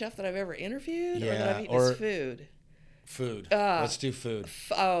 favorite chef that I've ever interviewed, or Yeah, that I've eaten his food. Food. Let's do food.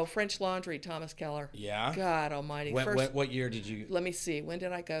 French Laundry, Thomas Keller. Yeah. God Almighty. What year did you? Let me see. When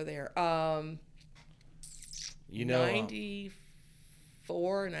did I go there?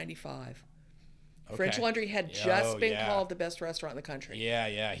 94, 95. Okay. French Laundry had just been called the best restaurant in the country.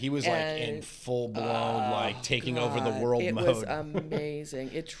 Yeah. He was like in full blown, taking over the world mode. It was amazing.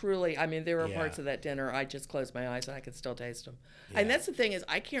 It truly, there were parts of that dinner, I just closed my eyes and I could still taste them. Yeah. And that's the thing is,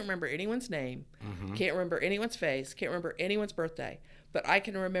 I can't remember anyone's name, can't remember anyone's face, can't remember anyone's birthday, but I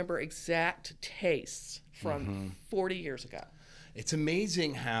can remember exact tastes from 40 years ago. It's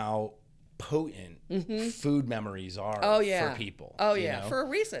amazing how potent food memories are for people. Oh, yeah, for a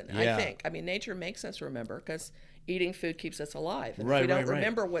reason, I think. Nature makes us remember because eating food keeps us alive. And if we don't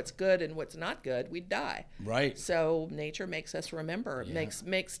remember what's good and what's not good, we'd die. Right. So nature makes us remember. It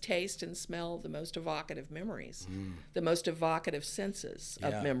makes taste and smell the most evocative memories. The most evocative senses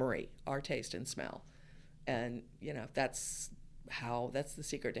of memory are taste and smell. And, that's the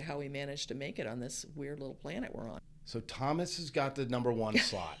secret to how we managed to make it on this weird little planet we're on. So Thomas has got the number one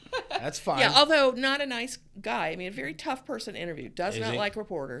slot. That's fine. Yeah, although not a nice guy. A very tough person to interview. Does not like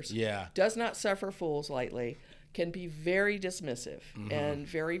reporters. Yeah. Does not suffer fools lightly. Can be very dismissive and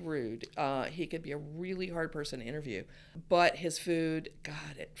very rude. He could be a really hard person to interview. But his food,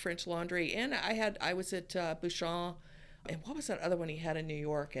 God, at French Laundry, and I was at Bouchon, and what was that other one he had in New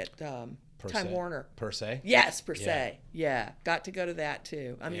York at Time Warner? Per se? Yes, Per se. Yeah. Got to go to that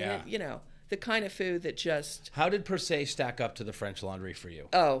too. the kind of food that just... How did Per Se stack up to the French Laundry for you?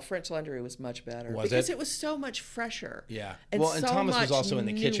 Oh, French Laundry was much better. Because it was so much fresher. Yeah. And well, and so Thomas was much also in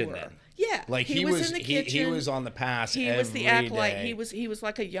the kitchen newer. then. Yeah. Like he was in the kitchen. He was on the pass He every was the acolyte. day. He was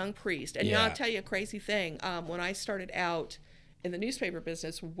like a young priest. And I'll tell you a crazy thing. When I started out in the newspaper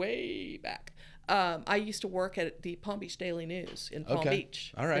business way back, I used to work at the Palm Beach Daily News in Palm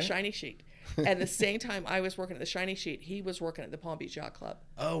Beach. All right. The Shiny Sheet. And the same time I was working at the Shiny Sheet, he was working at the Palm Beach Yacht Club.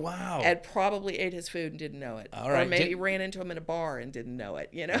 Oh, wow. And probably ate his food and didn't know it. All right. Or maybe ran into him in a bar and didn't know it,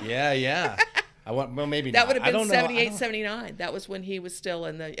 you know? Yeah. Well, maybe that not. would have been 78, know. 79. That was when he was still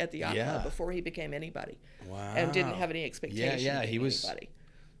at the Yacht Club before he became anybody. Wow. And didn't have any expectation of being anybody.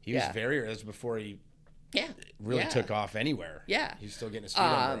 He was very, that was before he Yeah. really took off anywhere. Yeah. He was still getting his feet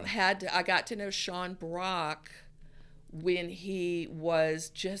under him. I got to know Sean Brock when he was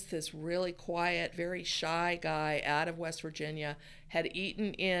just this really quiet, very shy guy out of West Virginia, had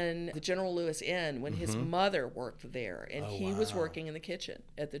eaten in the General Lewis Inn when his mother worked there, and he was working in the kitchen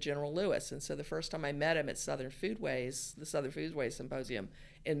at the General Lewis. And so the first time I met him at the Southern Foodways Symposium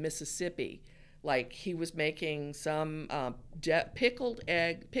in Mississippi, like he was making some pickled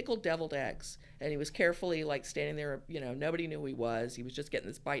deviled eggs, and he was carefully like standing there, you know, nobody knew who he was. He was just getting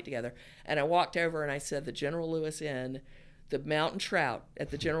this bite together. And I walked over and I said, the General Lewis Inn, the mountain trout at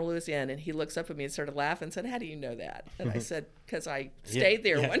the General Lewis Inn. And he looks up at me and started laughing and said, how do you know that? And I said, because I stayed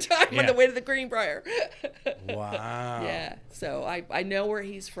there one time on the way to the Greenbrier. Wow. Yeah. So I know where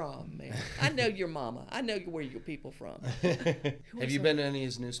he's from, man. I know your mama. I know where your people from. Have you been to any of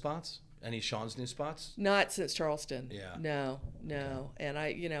his new spots? Any Sean's new spots? Not since Charleston. Yeah. No. And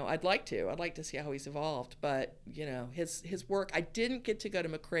I'd like to see how he's evolved, but his work, I didn't get to go to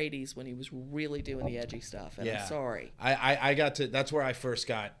McCrady's when he was really doing the edgy stuff, and I'm sorry. I got to, that's where I first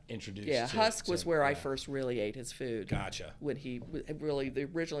got introduced to. Husk was where I first really ate his food. Gotcha. When he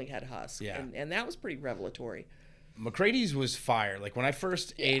originally had Husk. Yeah. And that was pretty revelatory. McCrady's was fire. Like when I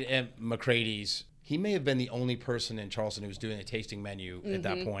first ate at McCrady's, he may have been the only person in Charleston who was doing a tasting menu at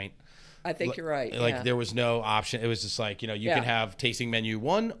that point. I think you're right. Like there was no option. It was just like, you can have tasting menu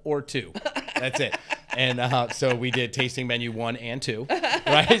 1 or 2. That's it. And so we did tasting menu 1 and 2,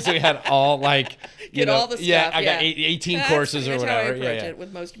 right? So we had all like, all the stuff. Yeah, I got 18 courses or whatever. That's how I approach it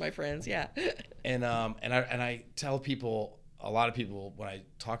with most of my friends. Yeah. And I tell people, a lot of people, when I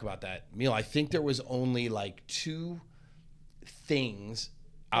talk about that meal, I think there was only like 2 things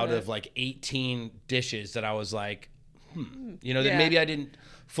out of like 18 dishes that I was like, that maybe I didn't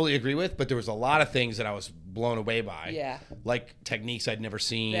fully agree with, but there was a lot of things that I was blown away by. Yeah. Like techniques I'd never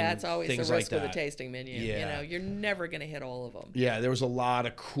seen. That's always the risk like with a tasting menu. Yeah. You're never going to hit all of them. Yeah, there was a lot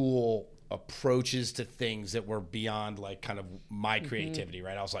of cool approaches to things that were beyond like kind of my creativity,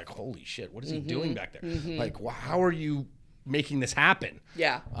 right? I was like, holy shit, what is he doing back there? Like, how are you making this happen?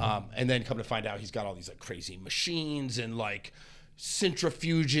 Yeah. And then come to find out he's got all these like crazy machines and like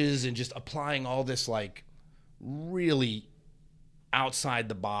centrifuges and just applying all this like really outside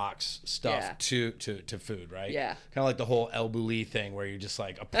the box stuff to food, right? Yeah. Kind of like the whole El Bulli thing where you just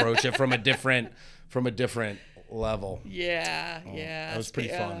like approach it from a different level. Yeah. That was pretty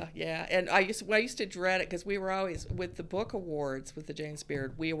fun. Yeah. And I used to dread it because we were always, with the book awards with the James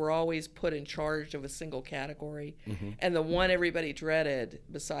Beard, we were always put in charge of a single category. And the one everybody dreaded,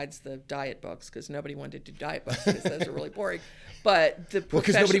 besides the diet books, because nobody wanted to do diet books because those are really boring. But the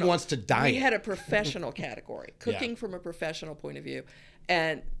because nobody wants to diet. We had a professional category, cooking from a professional point of view,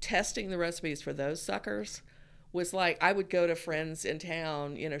 and testing the recipes for those suckers was like, I would go to friends in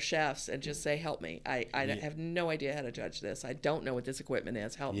town, chefs, and just say, help me. I have no idea how to judge this. I don't know what this equipment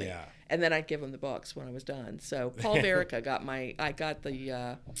is. Help me. And then I'd give them the books when I was done. So Paul Verica I got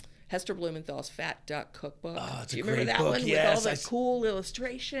the Hester Blumenthal's Fat Duck Cookbook. Oh, it's Do you a remember great that book? one Yes, with all the cool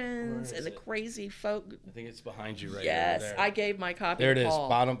illustrations and the crazy folk? I think it's behind you right Yes, there. I gave my copy There to it is, Paul.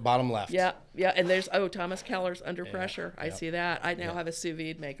 bottom left. Yeah. And there's, Thomas Keller's Under Pressure. I see that. I now have a sous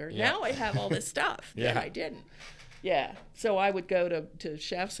vide maker. Now I have all this stuff that I didn't. Yeah. So I would go to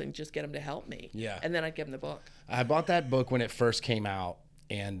chefs and just get them to help me. Yeah. And then I'd give them the book. I bought that book when it first came out,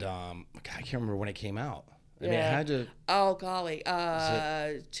 and I can't remember when it came out. I mean, it had to. Oh golly,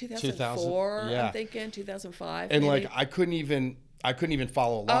 2004. I'm thinking 2005. And maybe? like I couldn't even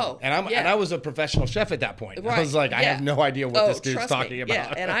follow along. Oh, and I was a professional chef at that point. Right. I was like, I have no idea what this dude's trust talking me. about.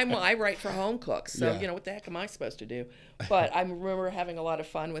 Yeah, and I write for home cooks, so what the heck am I supposed to do? But I remember having a lot of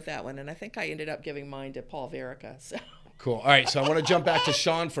fun with that one, and I think I ended up giving mine to Paul Verica. So. Cool. All right, so I want to jump back to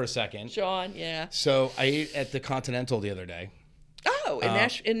Sean for a second. Sean, yeah. So I ate at the Continental the other day. Oh, in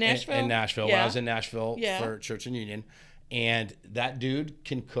Nashville? In Nashville. Yeah. When I was in Nashville for Church and Union. And that dude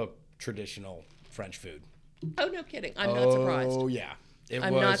can cook traditional French food. Oh, no kidding. I'm not surprised. Oh, yeah.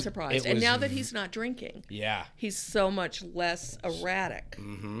 I'm not surprised. And now that he's not drinking, yeah, he's so much less erratic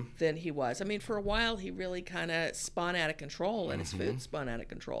than he was. I mean, for a while, he really kind of spun out of control, and his food spun out of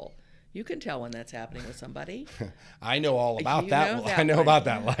control. You can tell when that's happening with somebody. I know all about that. I know about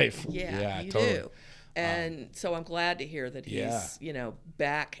that life. Yeah, you totally do. And so I'm glad to hear that he's,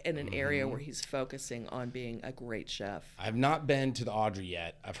 back in an area where he's focusing on being a great chef. I've not been to the Audrey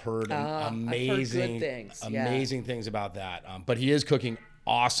yet. I've heard amazing things about that. But he is cooking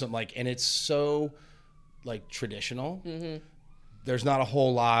awesome, and it's so traditional. Mm-hmm. There's not a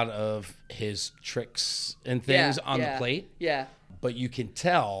whole lot of his tricks and things on the plate. Yeah. But you can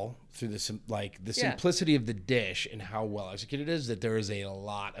tell through the simplicity of the dish and how well executed it is that there is a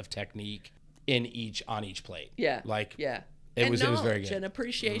lot of technique on each plate. Yeah. It was very good. And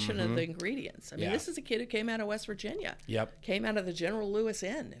appreciation of the ingredients. I mean, this is a kid who came out of West Virginia. Yep. Came out of the General Lewis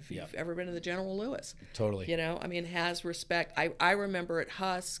Inn, if you've ever been to the General Lewis. Totally. Has respect. I remember at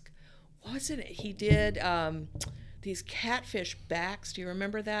Husk, he did these catfish backs. Do you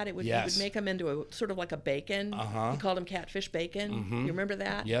remember that? He would make them into a sort of like a bacon. He called them catfish bacon. You remember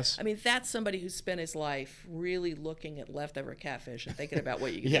that? Yes. I mean, that's somebody who spent his life really looking at leftover catfish and thinking about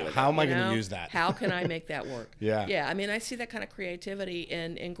what you can do with how it, am I going to use that? How can I make that work? Yeah. I mean, I see that kind of creativity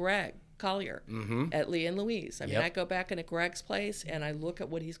in Greg Collier at Lee and Louise. I mean, I go back into Greg's place and I look at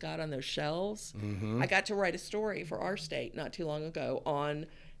what he's got on those shelves. I got to write a story for Our State not too long ago on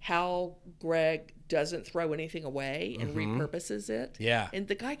how Greg doesn't throw anything away and repurposes it. Yeah. And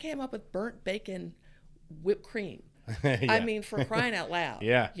the guy came up with burnt bacon whipped cream. I mean, for crying out loud.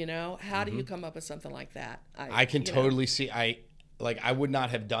 Yeah. How do you come up with something like that? I can totally see. I would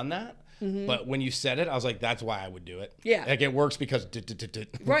not have done that. But when you said it, I was like, that's why I would do it. Yeah. It works because...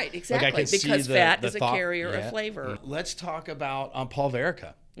 Right, exactly. Because fat is a carrier of flavor. Let's talk about Paul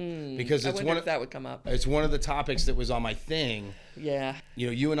Verica. Because I wonder if that would come up. It's one of the topics that was on my thing. Yeah.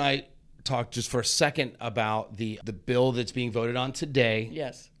 You and I talked just for a second about the bill that's being voted on today.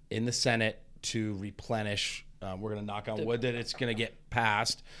 Yes. In the Senate to replenish. We're going to knock on wood that it's going to get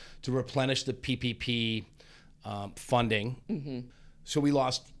passed to replenish the PPP funding. So we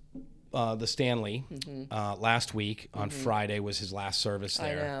lost the Stanley last week on Friday was his last service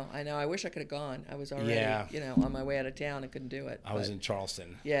there. I know. I wish I could have gone. I was already, on my way out of town and couldn't do it. I was in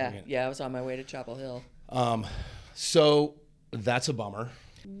Charleston. Yeah, I was on my way to Chapel Hill. So that's a bummer.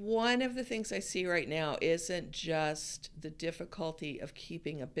 One of the things I see right now isn't just the difficulty of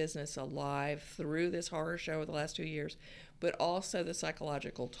keeping a business alive through this horror show of the last 2 years, but also the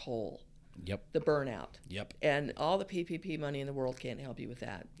psychological toll. Yep. The burnout. Yep. And all the PPP money in the world can't help you with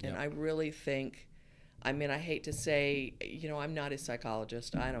that. And I really think, I hate to say, I'm not a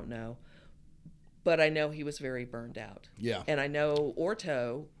psychologist. I don't know. But I know he was very burned out. Yeah. And I know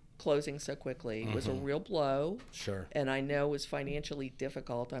Orto closing so quickly was a real blow. Sure. And I know it was financially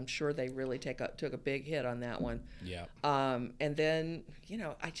difficult. I'm sure they really took a big hit on that one. Yeah. And then,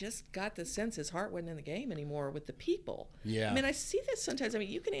 I just got the sense his heart wasn't in the game anymore with the people. Yeah. I see this sometimes.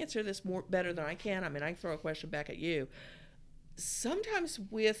 You can answer this better than I can. I can throw a question back at you. Sometimes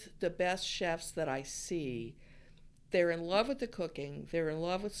with the best chefs that I see, they're in love with the cooking, they're in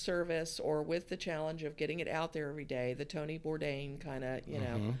love with service or with the challenge of getting it out there every day, the Tony Bourdain kind of,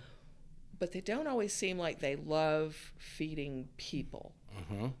 know. But they don't always seem like they love feeding people.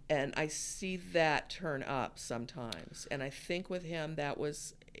 And I see that turn up sometimes. And I think with him,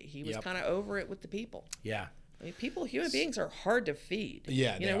 he was kind of over it with the people. Yeah. Human beings are hard to feed.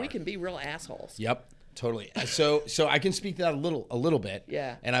 Yeah, we can be real assholes. Yep, totally. So I can speak to that a little bit.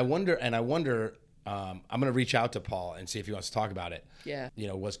 Yeah. And I wonder. I'm going to reach out to Paul and see if he wants to talk about it. Yeah.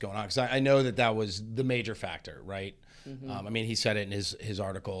 What's going on, because I know that was the major factor, right? He said it in his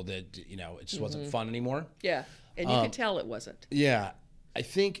article that it just wasn't fun anymore. Yeah, and you could tell it wasn't. Yeah, I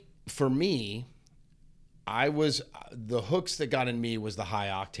think for me, the hooks that got in me was the high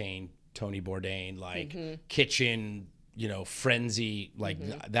octane Tony Bourdain kitchen, frenzy,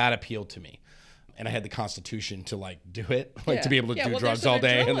 that appealed to me. And I had the constitution to do it, to be able to do drugs all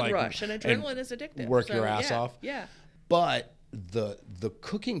day and rush. And adrenaline is addictive. Work your ass off. Yeah. But the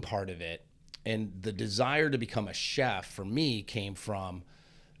cooking part of it and the desire to become a chef for me came from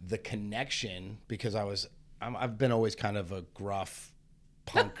the connection, because I've been always kind of a gruff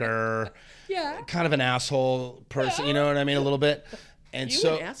punker, kind of an asshole person, you know what I mean, a little bit. And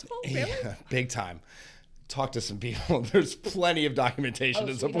an asshole? Really? Yeah, big time. Talk to some people. There's plenty of documentation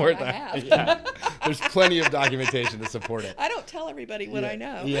to support that. Yeah. There's plenty of documentation to support it. I don't tell everybody what I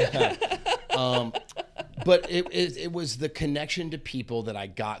know. Yeah. But it was the connection to people that I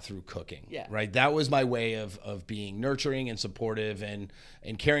got through cooking. Yeah. Right. That was my way of being nurturing and supportive and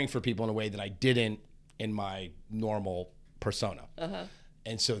caring for people in a way that I didn't in my normal persona.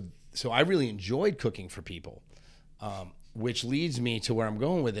 And so I really enjoyed cooking for people, which leads me to where I'm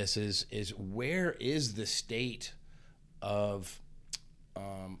going with this is where is the state of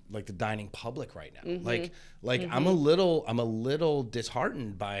like the dining public right now? Like I'm a little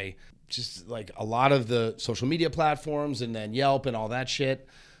disheartened by just like a lot of the social media platforms and then Yelp and all that shit.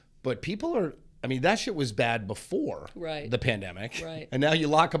 But people are, I mean, that shit was bad before the pandemic. Right. And now you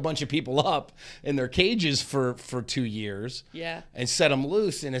lock a bunch of people up in their cages for 2 years. Yeah. And set them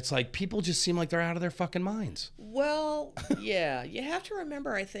loose. And it's like, people just seem like they're out of their fucking minds. Well, yeah. You have to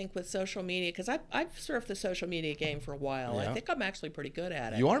remember, I think, with social media, because I've surfed the social media game for a while. Yeah. I think I'm actually pretty good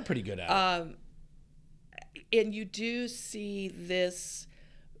at it. You are pretty good at it. And you do see this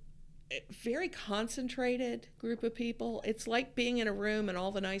very concentrated group of people. It's like being in a room and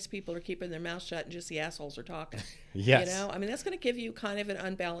all the nice people are keeping their mouths shut and just the assholes are talking. Yes. You know, I mean, that's going to give you kind of an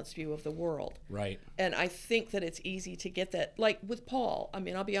unbalanced view of the world. Right. And I think that it's easy to get that. Like with Paul, I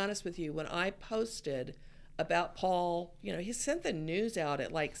mean, I'll be honest with you, when I posted about Paul, you know, he sent the news out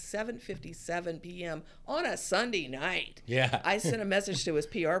at like 7:57 p.m. on a Sunday night. Yeah. I sent a message to his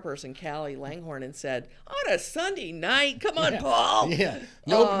PR person, Callie Langhorn, and said, on a Sunday night? Come on, Paul. Yeah.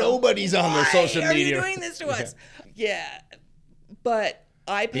 Nobody's on their social media. Why are you doing this to us? Yeah. But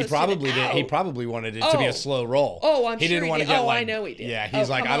I posted He probably wanted it to be a slow roll. Oh, I'm he sure didn't want to did. get I know he did. Yeah, he's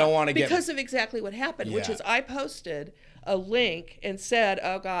like, I don't want to get... Because of exactly what happened, which is I posted a link and said,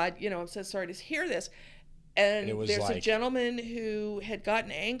 oh, God, you know, I'm so sorry to hear this. And there's a gentleman who had gotten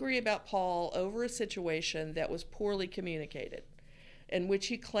angry about Paul over a situation that was poorly communicated, in which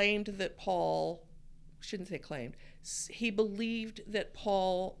he claimed that Paul, shouldn't say claimed, he believed that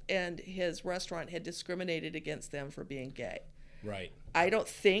Paul and his restaurant had discriminated against them for being gay. Right. I don't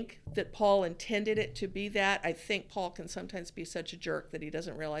think that Paul intended it to be that. I think Paul can sometimes be such a jerk that he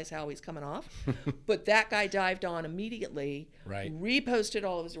doesn't realize how he's coming off. But that guy dived on immediately, reposted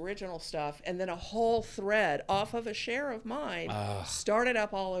all of his original stuff, and then a whole thread off of a share of mine started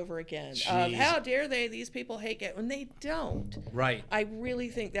up all over again. Of how dare they, these people hate gay, when they don't. Right. I really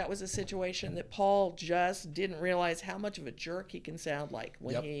think that was a situation that Paul just didn't realize how much of a jerk he can sound like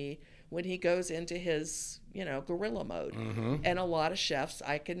when he goes into his, you know, guerrilla mode. Mm-hmm. And a lot of chefs,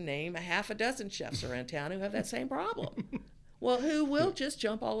 I can name a half a dozen chefs around town who have that same problem. Well, who will just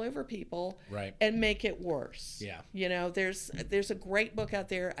jump all over people and make it worse. Yeah. You know, there's a great book out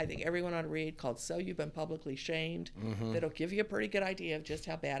there I think everyone ought to read called So You've Been Publicly Shamed that'll give you a pretty good idea of just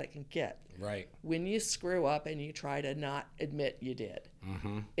how bad it can get. Right. When you screw up and you try to not admit you did,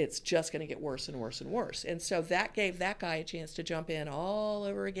 it's just going to get worse and worse and worse. And so that gave that guy a chance to jump in all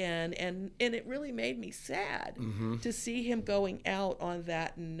over again. And it really made me sad to see him going out on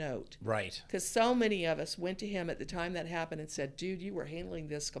that note. Right. Because so many of us went to him at the time that happened and said, dude, you were handling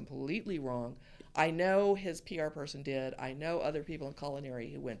this completely wrong. I know his PR person did. I know other people in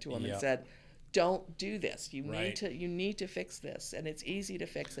culinary who went to him and said, don't do this. You need to fix this, and it's easy to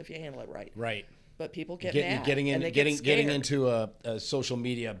fix if you handle it right. Right. But people get mad. Getting into a social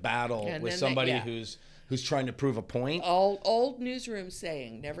media battle with somebody who's trying to prove a point. Old newsroom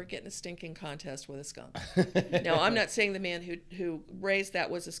saying, never get in a stinking contest with a skunk. Now, I'm not saying the man who raised that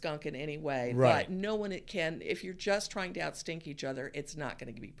was a skunk in any way, but no one can. If you're just trying to outstink each other, it's not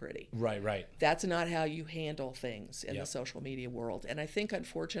going to be pretty. Right. That's not how you handle things in the social media world. And I think,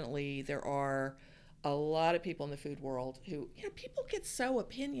 unfortunately, there are a lot of people in the food world who, you know, people get so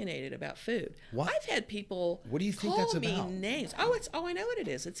opinionated about food. What? I've had people What do you think that's about? call me names. I know what it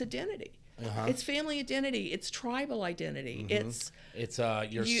is. It's identity. It's family identity. It's tribal identity. It's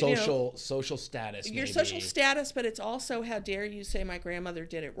your social status. Your social status, but it's also, how dare you say my grandmother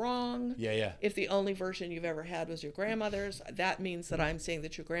did it wrong. Yeah. If the only version you've ever had was your grandmother's, that means that I'm saying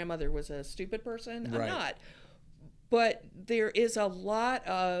that your grandmother was a stupid person. I'm not. But there is a lot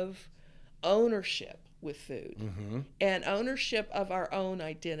of ownership with food and ownership of our own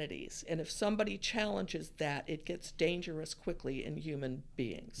identities. And if somebody challenges that, it gets dangerous quickly in human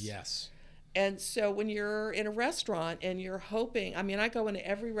beings. Yes. And so when you're in a restaurant and you're hoping, I mean, I go into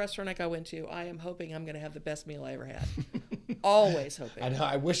every restaurant I go into, I am hoping I'm going to have the best meal I ever had. Always hoping. I know.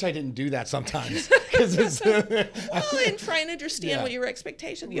 I wish I didn't do that sometimes. It's well, and try and understand what your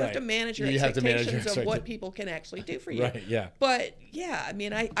expectations. You have to manage your expectations of what people can actually do for you. Right. Yeah. But yeah, I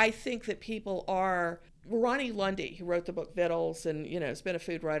mean, I think that people are. Ronnie Lundy, who wrote the book Vittles and, you know, has been a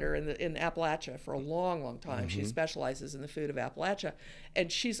food writer in Appalachia for a long, long time. She specializes in the food of Appalachia.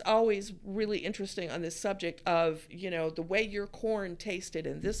 And she's always really interesting on this subject of, you know, the way your corn tasted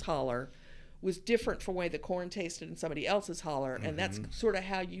in this holler was different from the way the corn tasted in somebody else's holler. And that's sort of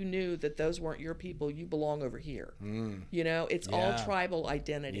how you knew that those weren't your people. You belong over here. You know, it's all tribal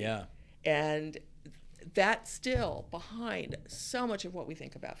identity. Yeah. And that's still behind so much of what we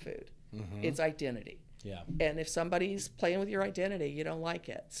think about food. It's identity. Yeah. And if somebody's playing with your identity, you don't like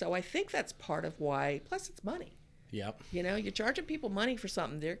it. So I think that's part of why, plus it's money. Yep. You know, you're charging people money for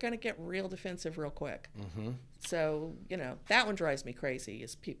something, they're going to get real defensive real quick. So, you know, that one drives me crazy,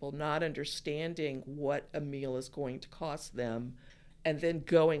 is people not understanding what a meal is going to cost them and then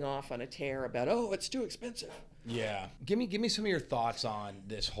going off on a tear about, oh, it's too expensive. Yeah. Give me some of your thoughts on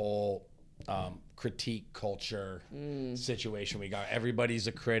this whole critique culture situation we got. Everybody's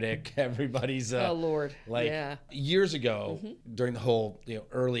a critic. Everybody's oh Lord, like yeah. Years ago, during the whole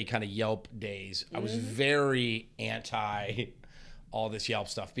early kind of Yelp days, I was very anti all this Yelp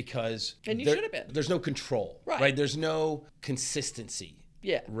stuff because and you should have been. There's no control, right? There's no consistency,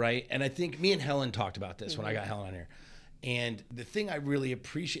 right? And I think me and Helen talked about this when I got Helen on here. And the thing I really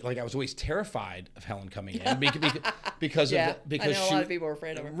appreciate, like I was always terrified of Helen coming in because I know a she, lot of people were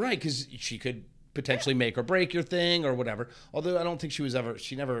afraid of her. Right, because she could potentially make or break your thing or whatever. Although I don't think she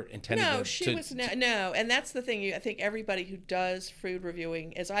never intended to. No, she was no, and that's the thing. I think everybody who does food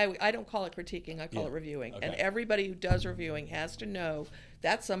reviewing I don't call it critiquing, I call it reviewing. Okay. And everybody who does reviewing has to know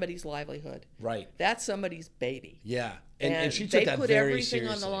that's somebody's livelihood. Right. That's somebody's baby. Yeah. And she took that very seriously. They put everything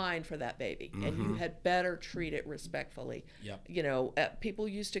on the line for that baby, and you had better treat it respectfully. Yep. You know, people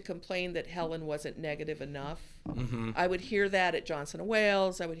used to complain that Helen wasn't negative enough. I would hear that at Johnson &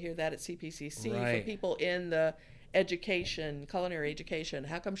 Wales. I would hear that at CPCC from people in the culinary education.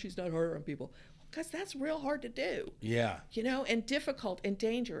 How come she's not harder on people? Because that's real hard to do. Yeah. You know, and difficult and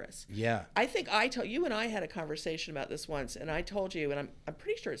dangerous. Yeah. I think you and I had a conversation about this once, and I told you, and I'm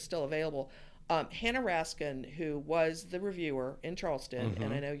pretty sure it's still available. Hannah Raskin, who was the reviewer in Charleston,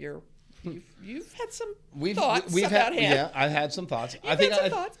 and I know you've had some thoughts about Hannah. Yeah, I've had some thoughts. I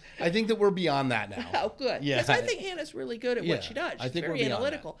think that we're beyond that now. Oh, good. Yeah. Because I think Hannah's really good at what she does. She's very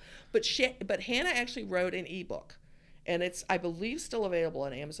analytical. But Hannah actually wrote an ebook, and it's, I believe, still available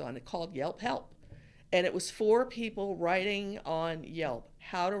on Amazon. It's called Yelp Help. And it was for people writing on Yelp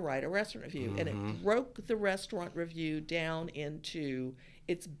how to write a restaurant review. And it broke the restaurant review down into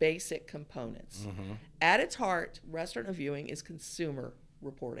its basic components. At its heart, restaurant reviewing is consumer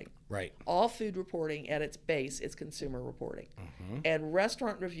reporting. Right. All food reporting at its base is consumer reporting. And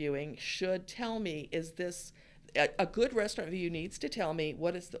restaurant reviewing should tell me, is this a good restaurant review needs to tell me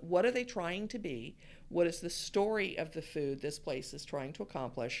what are they trying to be? What is the story of the food this place is trying to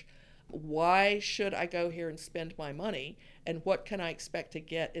accomplish? Why should I go here and spend my money? And what can I expect to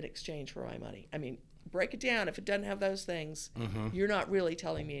get in exchange for my money? I mean, break it down. If it doesn't have those things, you're not really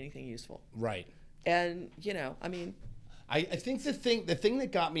telling me anything useful. Right. And, you know, I mean, I think the thing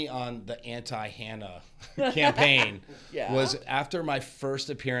that got me on the anti-Hannah campaign was after my first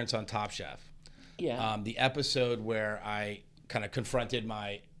appearance on Top Chef. Yeah. The episode where I kind of confronted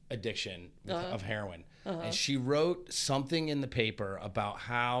my addiction of heroin. And she wrote something in the paper about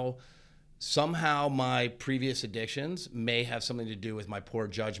how somehow my previous addictions may have something to do with my poor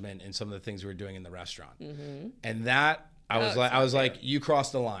judgment in some of the things we were doing in the restaurant. And that I was like, you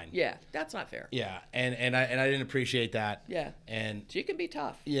crossed the line. Yeah, that's not fair. Yeah, and I didn't appreciate that. Yeah, and she can be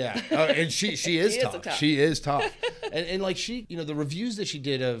tough. Yeah, and she is tough. She is tough. and like she, you know, the reviews that she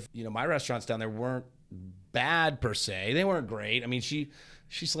did of, you know, my restaurants down there weren't bad per se. They weren't great. I mean, she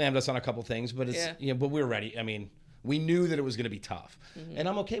slammed us on a couple things, but it's but we were ready. I mean, we knew that it was going to be tough, and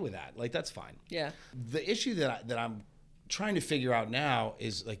I'm okay with that. Like, that's fine. Yeah. The issue that I'm trying to figure out now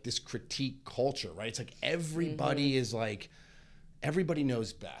is like this critique culture, right? It's like everybody is like, everybody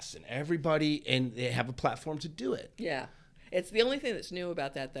knows best, and they have a platform to do it. Yeah. It's the only thing that's new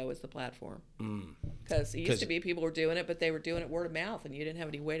about that, though, is the platform. Because it used to be people were doing it, but they were doing it word of mouth, and you didn't have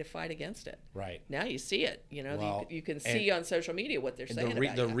any way to fight against it. Right. Now you see it. You know, well, you can see on social media what they're saying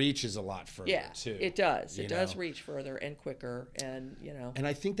about the reach is a lot further, too. It does. It does reach further and quicker, and, you know. And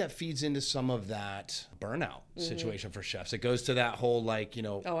I think that feeds into some of that burnout situation for chefs. It goes to that whole, like, you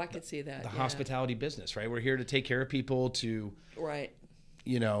know. Oh, I could see that. The hospitality business, right? We're here to take care of people, to. Right.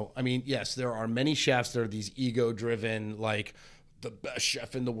 You know, I mean, yes, there are many chefs that are these ego-driven, like the best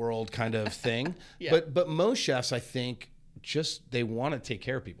chef in the world kind of thing. But most chefs, I think, just they want to take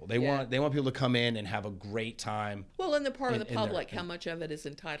care of people. They want people to come in and have a great time. Well, in the part of the public, how much of it is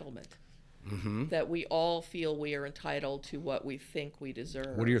entitlement? That we all feel we are entitled to what we think we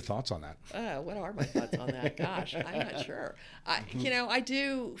deserve. What are your thoughts on that? What are my thoughts on that? Gosh, I'm not sure. You know, I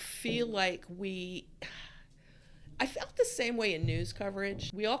do feel like I felt the same way in news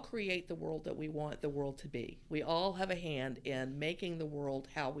coverage. We all create the world that we want the world to be. We all have a hand in making the world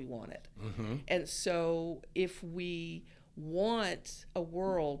how we want it. And so if we want a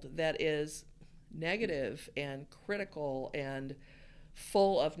world that is negative and critical and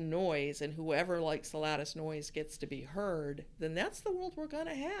full of noise, and whoever likes the loudest noise gets to be heard, then that's the world we're going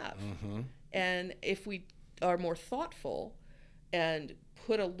to have. And if we are more thoughtful and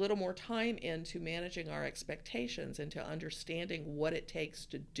put a little more time into managing our expectations, into understanding what it takes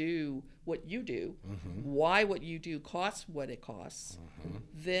to do what you do, why what you do costs what it costs,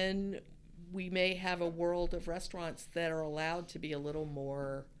 then we may have a world of restaurants that are allowed to be a little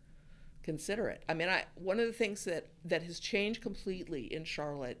more considerate. I mean, one of the things that has changed completely in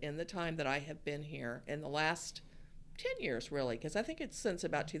Charlotte in the time that I have been here, in the last 10 years really, because I think it's since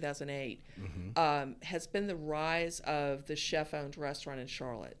about 2008, has been the rise of the chef-owned restaurant in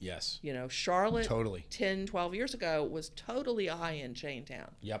Charlotte. Yes. You know, Charlotte Totally. 10, 12 years ago was totally a high-end chain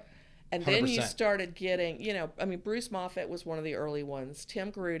town. Yep. And 100%. then you started getting, you know, I mean, Bruce Moffett was one of the early ones. Tim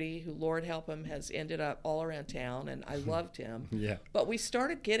Grudy, who, Lord help him, has ended up all around town, and I loved him. Yeah. But we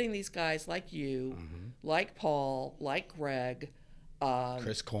started getting these guys like you, like Paul, like Greg,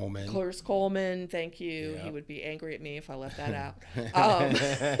 Chris Coleman. Chris Coleman, thank you. Yeah. He would be angry at me if I left that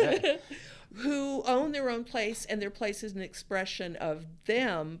out. Who own their own place, and their place is an expression of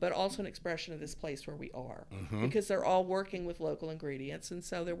them, but also an expression of this place where we are. Because they're all working with local ingredients, and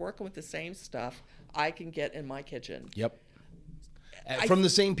so they're working with the same stuff I can get in my kitchen. Yep. From the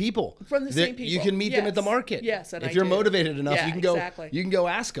same people. From the same people. You can meet them at the market. Yes, and if you're do. motivated enough, Yeah, you can go. exactly. You can go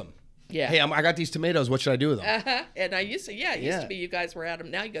ask them. Yeah. Hey, I got these tomatoes. What should I do with them? And it used to be you guys were at them.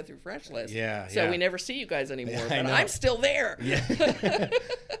 Now you go through Fresh List. Yeah. So we never see you guys anymore. I But know. I'm still there. Yeah.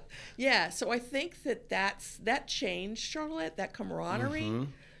 Yeah. So I think that changed Charlotte, that camaraderie.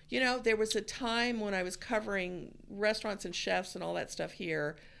 You know, there was a time when I was covering restaurants and chefs and all that stuff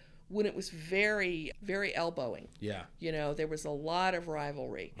here, when it was very, very elbowing. Yeah. You know, there was a lot of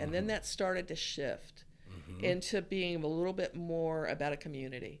rivalry. And then that started to shift into being a little bit more about a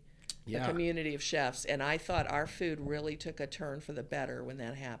community. Yeah. A community of chefs. And I thought our food really took a turn for the better when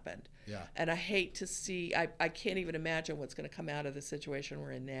that happened. Yeah. And I hate to see, I can't even imagine what's going to come out of the situation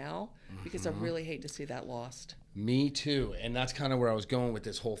we're in now, because I really hate to see that lost. Me too. And that's kind of where I was going with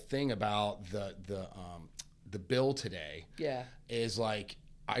this whole thing about the bill today. Yeah. Is like,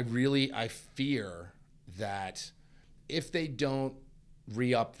 I fear that if they don't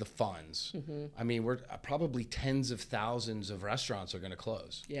re-up the funds, I mean, we're probably tens of thousands of restaurants are going to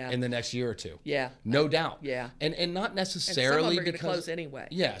close in the next year or two. Yeah. No doubt. Yeah. And not And necessarily some of them are going to because close anyway.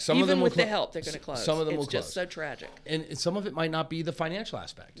 Yeah, some Even of them will with the help, they're going to close. Some of them will close. It's just so tragic. And some of it might not be the financial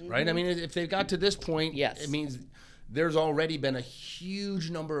aspect, right? I mean, if they've got to this point, Yes. it means there's already been a huge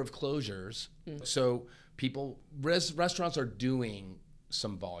number of closures. So restaurants are doing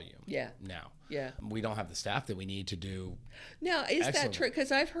some volume now. Yeah. We don't have the staff that we need to do. Now, is that Excellent. true?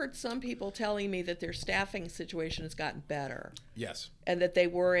 Because I've heard some people telling me that their staffing situation has gotten better, Yes. and that they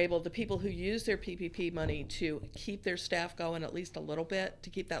were able, the people who use their PPP money to keep their staff going at least a little bit, to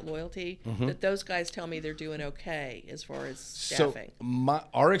keep that loyalty, that those guys tell me they're doing okay as far as staffing. So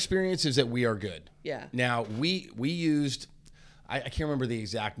our experience is that we are good. Yeah. Now, we used, I can't remember the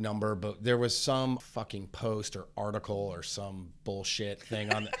exact number, but there was some fucking post or article or some bullshit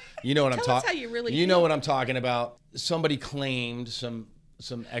thing on the, you know what I'm Tell us talking. how you really You know feel. what I'm talking about. Somebody claimed, some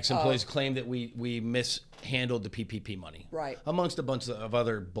ex-employees claimed that we mishandled the PPP money. Right. Amongst a bunch of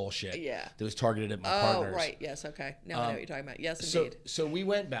other bullshit. Yeah. That was targeted at my Oh, partners. right. Yes. Okay. Now I know what you're talking about. Yes, So indeed. so we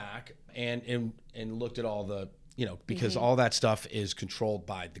went back and looked at all the, you know, because all that stuff is controlled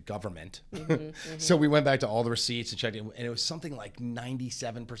by the government. So we went back to all the receipts and checked it, and it was something like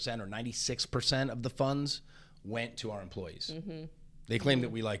 97% or 96% of the funds went to our employees. They claimed that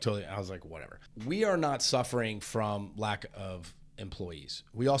we totally, I was like, whatever. We are not suffering from lack of employees.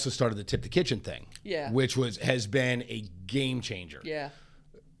 We also started the Tip the Kitchen thing, which has been a game changer. Yeah.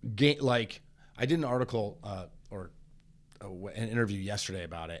 I did an article or an interview yesterday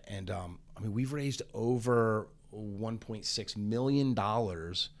about it, and I mean, we've raised over $1.6 million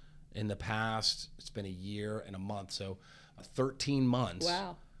in the past, it's been a year and a month, so 13 months.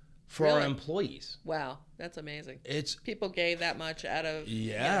 Wow. For our Really? employees. Wow. That's amazing. It's People gave that much out of,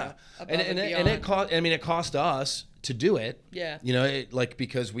 yeah, above and and beyond. it cost. I mean, it cost us to do it. Yeah. You know,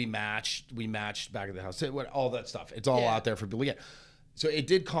 because we matched back at the house, all that stuff. It's all out there for people to get. So it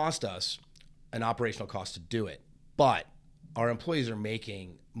did cost us an operational cost to do it, but our employees are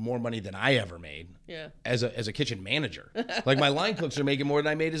making more money than I ever made. Yeah. As a kitchen manager, like my line cooks are making more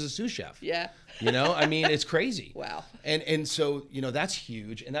than I made as a sous chef. Yeah. You know, I mean, it's crazy. Wow. And so, you know, that's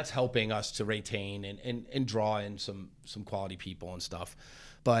huge, and that's helping us to retain and draw in some quality people and stuff.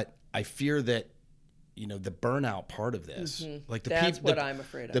 But I fear that, you know, the burnout part of this, like That's what I'm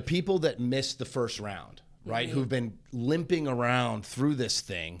afraid of. the people that missed the first round, right, who've been limping around through this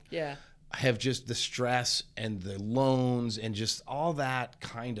thing. Yeah. have just the stress and the loans and just all that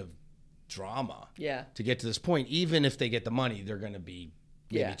kind of drama to get to this point. Even if they get the money, they're going to be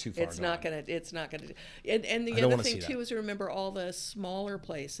maybe too far it's gone. It's not gonna. And the other thing too is to remember all the smaller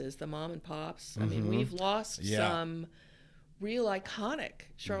places, the mom and pops. I mean, we've lost some real iconic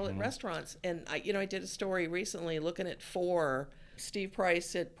Charlotte restaurants. And I did a story recently looking at 4. Steve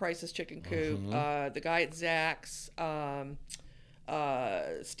Price at Price's Chicken Coop, the guy at Zach's,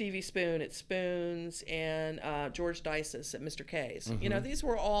 Stevie Spoon at Spoons, and George Dices at Mr. K's. These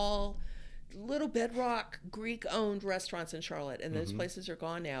were all little bedrock Greek-owned restaurants in Charlotte, and those places are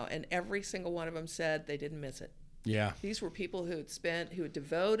gone now. And every single one of them said they didn't miss it. Yeah, these were people who had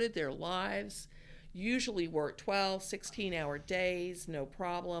devoted their lives, usually worked 12, 16-hour days, no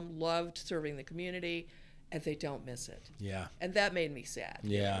problem, loved serving the community. And they don't miss it. Yeah. And that made me sad.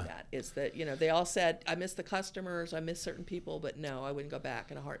 Yeah. That is that, they all said, I miss the customers, I miss certain people, but no, I wouldn't go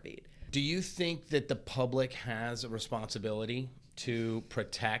back in a heartbeat. Do you think that the public has a responsibility to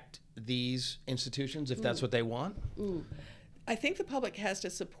protect these institutions if that's what they want? I think the public has to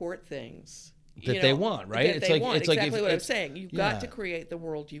support things that they want, right? It's exactly what I'm saying. You've got to create the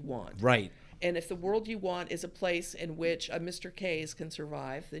world you want. Right. And if the world you want is a place in which a Mr. K's can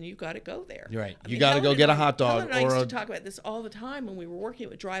survive, then you've got to go there. You're right. You got to go get a hot dog. Helen and I used to talk about this all the time when we were working. It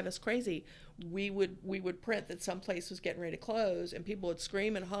would drive us crazy. We would print that some place was getting ready to close, and people would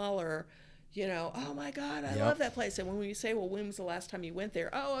scream and holler, oh my God, I love that place. And when we say, well, when was the last time you went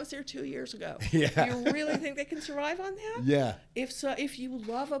there? Oh, I was there 2 years ago. Yeah. You really think they can survive on that? Yeah. If you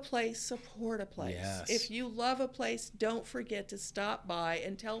love a place, support a place. Yes. If you love a place, don't forget to stop by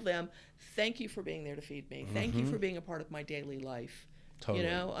and tell them, thank you for being there to feed me. Thank you for being a part of my daily life. Totally.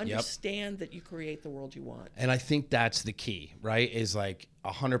 Understand that you create the world you want. And I think that's the key, right? Is like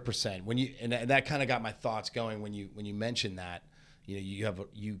 100%. And that kind of got my thoughts going when you mentioned that.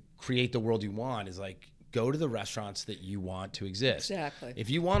 You create the world you want is like go to the restaurants that you want to exist. Exactly. If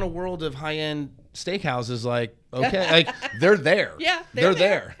you want a world of high-end steakhouses, like okay, like they're there. Yeah, they're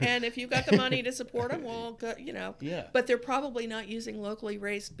there. And if you've got the money to support them, well, Yeah. But they're probably not using locally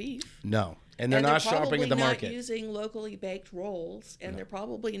raised beef. No, and they're not shopping at the market. They're probably not using locally baked rolls, and they're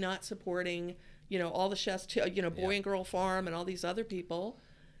probably not supporting all the chefs, Boy and Girl Farm and all these other people.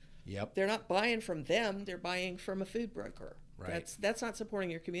 Yep. They're not buying from them. They're buying from a food broker. Right. That's not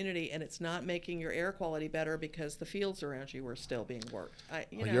supporting your community, and it's not making your air quality better because the fields around you are still being worked.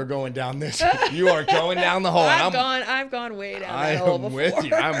 You're going down this. You are going down the hole. I've gone way down that hole before. With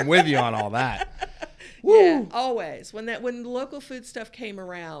you. I'm with you on all that. Yeah, always. When the local food stuff came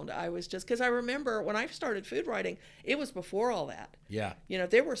around, I was just because I remember when I started food writing, it was before all that. Yeah.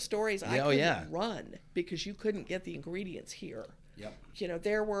 There were stories I couldn't run because you couldn't get the ingredients here. Yep.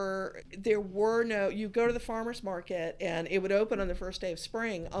 There were no. You go to the farmer's market and it would open on the first day of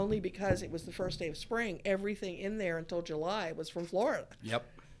spring only because it was the first day of spring. Everything in there until July was from Florida. Yep.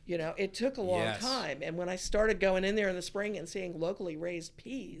 It took a long time, and when I started going in there in the spring and seeing locally raised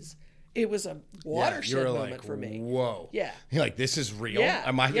peas, it was a watershed moment for me. Whoa. Yeah. You're like, this is real? Yeah.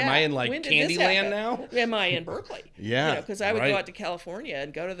 Am I in like Candyland now? Am I in Berkeley? Yeah. Because I would go out to California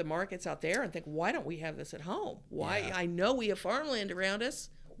and go to the markets out there and think, why don't we have this at home? Why? I know we have farmland around us.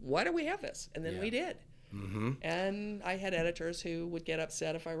 Why don't we have this? And then we did. Mm-hmm. And I had editors who would get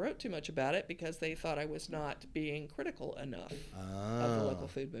upset if I wrote too much about it because they thought I was not being critical enough of the local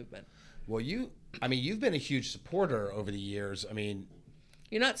food movement. Well, you've been a huge supporter over the years. I mean,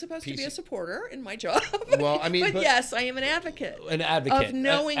 you're not supposed to be a supporter in my job. Well, but yes, I am an advocate. An advocate. Of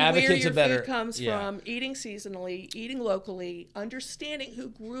knowing where your food comes from, eating seasonally, eating locally, understanding who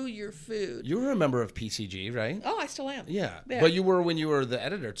grew your food. You were a member of PCG, right? Oh, I still am. Yeah. But you were when you were the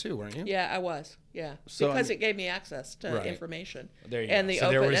editor too, weren't you? Yeah, I was. Yeah. Because it gave me access to information. There you go. And the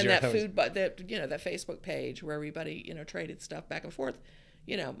open and that food, but that Facebook page where everybody traded stuff back and forth.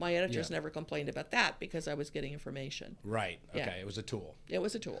 My editors never complained about that because I was getting information. Right. Okay. It was a tool. It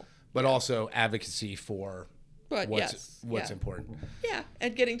was a tool. But also advocacy for what's important. Yeah,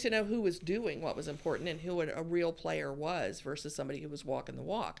 and getting to know who was doing what was important and who a real player was versus somebody who was walking the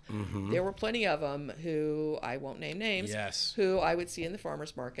walk. Mm-hmm. There were plenty of them who, I won't name names, who I would see in the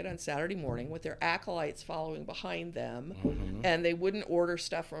farmer's market on Saturday morning with their acolytes following behind them, and they wouldn't order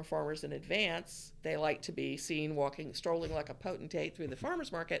stuff from farmers in advance. They liked to be seen strolling like a potentate through the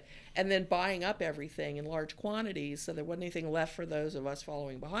farmer's market and then buying up everything in large quantities so there wasn't anything left for those of us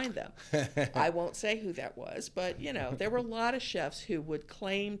following behind them. I won't say who that was, but, there were a lot of chefs who would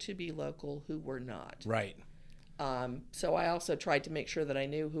claim to be local who were not. Right. So I also tried to make sure that I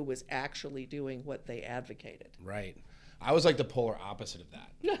knew who was actually doing what they advocated. Right. I was like the polar opposite of that.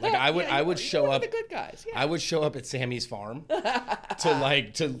 Like I would show up. The good guys. Yeah. I would show up at Sammy's farm because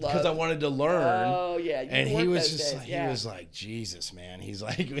I wanted to learn. Oh yeah. And he was just like, he was like, Jesus, man. He's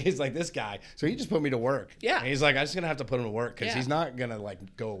like this guy. So he just put me to work. Yeah. And he's like, I'm just gonna have to put him to work because he's not gonna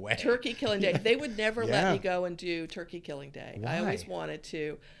like go away. Turkey killing day. They would never let me go and do turkey killing day. Why? I always wanted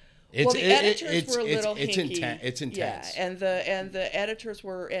to. Well, the editors were a little hinky. It's intense. Yeah, and the editors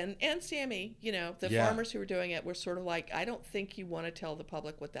were and Sammy, the farmers who were doing it were sort of like, I don't think you want to tell the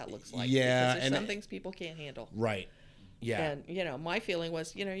public what that looks like. Yeah, because there's some things people can't handle. Right. Yeah. And my feeling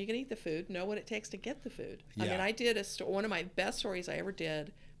was, you can eat the food, know what it takes to get the food. Yeah. I mean, I did one of my best stories I ever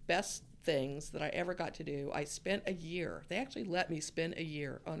did, best things that I ever got to do. I spent a year. They actually let me spend a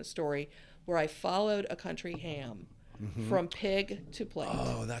year on a story where I followed a country ham. Mm-hmm. From pig to plate.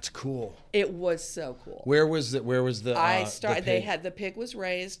 Oh, that's cool. It was so cool. Where was the? The pig was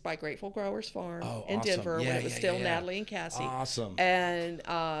raised by Grateful Growers Farm in Denver when it was still Natalie and Cassie. Awesome. And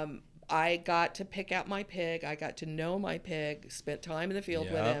I got to pick out my pig. I got to know my pig. Spent time in the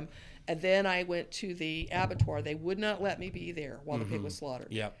field with him. And then I went to the abattoir. They would not let me be there while the pig was slaughtered.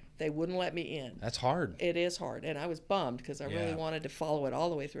 Yep. They wouldn't let me in. That's hard. It is hard. And I was bummed because I really wanted to follow it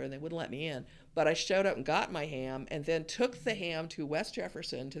all the way through, and they wouldn't let me in. But I showed up and got my ham, and then took the ham to West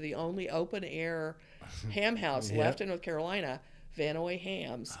Jefferson, to the only open-air ham house left in North Carolina, Vanoy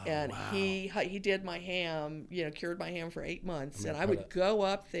Hams. He did my ham, cured my ham for 8 months. And I would go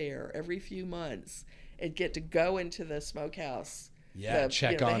up there every few months and get to go into the smokehouse. Yeah,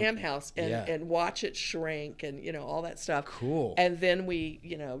 check on the ham house and watch it shrink and all that stuff. Cool. And then we,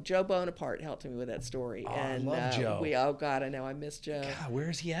 Joe Bonaparte helped me with that story. Oh, and I love Joe. Oh God, I know, I miss Joe. God, where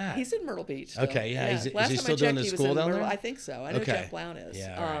is he at? He's in Myrtle Beach still. Okay, yeah. Is Last he time still I doing checked, the school down there? I think so. I know Jeff Blount is.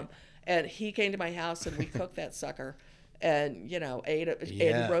 Yeah. Right. And he came to my house and we cooked that sucker. And ate it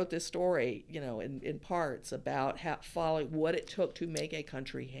and wrote this story, in parts about following what it took to make a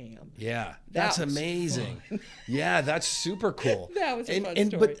country ham. Yeah, that's amazing. Yeah, that's super cool. That was a fun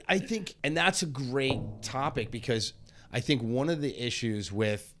story. But I think, and that's a great topic because I think one of the issues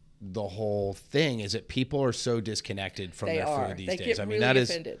with the whole thing is that people are so disconnected from their food these days. They get really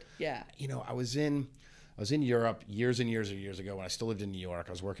offended. Yeah. I was in Europe years and years ago when I still lived in New York.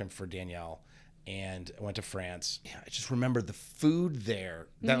 I was working for Danielle. And I went to France. Yeah, I just remember the food there.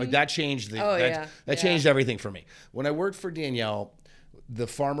 That changed changed everything for me. When I worked for Danielle, the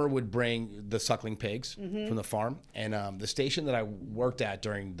farmer would bring the suckling pigs from the farm, and the station that I worked at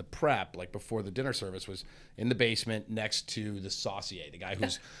during the prep, like before the dinner service, was in the basement next to the saucier, the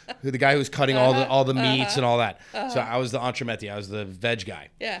guy who's cutting all the meats and all that. So I was the entremetier, I was the veg guy.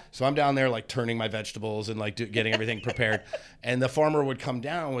 Yeah. So I'm down there like turning my vegetables and like getting everything prepared, and the farmer would come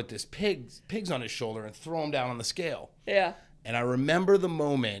down with this pigs on his shoulder and throw them down on the scale. Yeah. And I remember the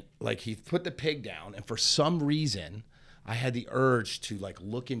moment, like he put the pig down, and for some reason, I had the urge to like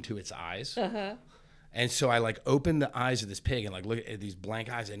look into its eyes. And so I like opened the eyes of this pig and like look at these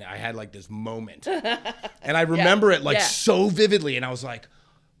blank eyes, and I had like this moment. And I remember it like so vividly, and I was like,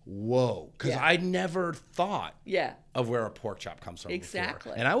 whoa, because I never thought of where a pork chop comes from. Exactly.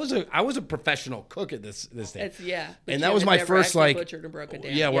 Before. And I was a professional cook at this thing. And that was my first like butchered and broken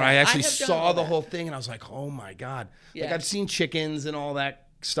down. Where I actually saw the whole thing, and I was like, oh my God. Yeah. Like I've seen chickens and all that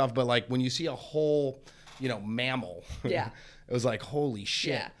stuff, but like when you see a whole mammal. Yeah. It was like, holy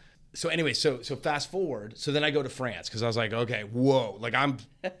shit. Yeah. So anyway, so fast forward. So then I go to France because I was like, okay, whoa. Like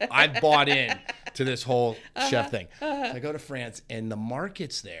I bought in to this whole chef thing. So I go to France, and the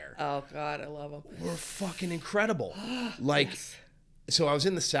markets there. Oh God, I love them. Were fucking incredible. Like, so I was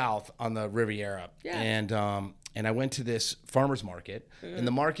in the South on the Riviera. Yeah. And I went to this farmer's market, and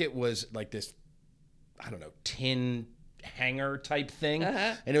the market was like this, I don't know, tin hanger type thing,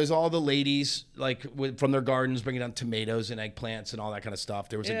 and it was all the ladies like from their gardens bringing down tomatoes and eggplants and all that kind of stuff.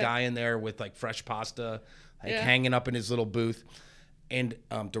 There was a guy in there with like fresh pasta hanging up in his little booth, and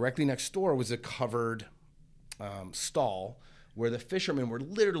directly next door was a covered stall where the fishermen were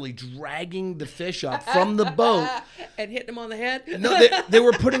literally dragging the fish up from the boat and hitting them on the head. No, they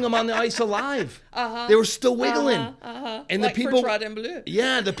were putting them on the ice alive. They were still wiggling. And like the people,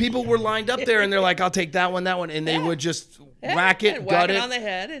 the people were lined up there, and they're like, "I'll take that one," and they would just whack it, gut it on the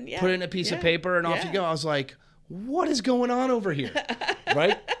head, and put it in a piece of paper, and off you go. I was like, "What is going on over here?"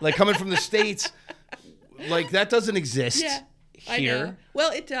 Right? Like coming from the States, like that doesn't exist here. I know.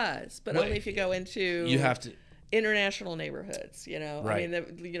 Well, it does, but only if you go into. You have to. International neighborhoods, Right. I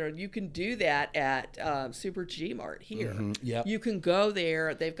mean, you can do that at Super G Mart here. Yep. You can go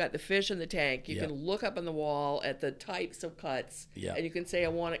there. They've got the fish in the tank. You can look up on the wall at the types of cuts, and you can say, "I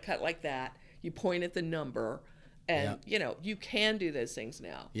want it cut like that." You point at the number, And, you can do those things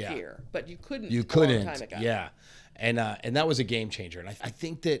now here, but you couldn't a long time ago. Yeah. And that was a game changer. And I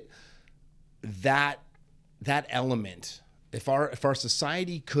think that element, if our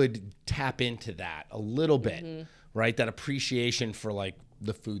society could tap into that a little bit, right? That appreciation for like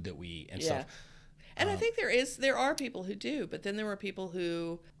the food that we eat and stuff. And I think there are people who do, but then there are people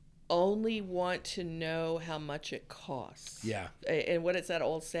who only want to know how much it costs. Yeah. And what is that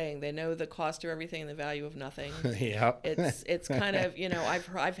old saying? They know the cost of everything and the value of nothing. Yeah. It's kind of,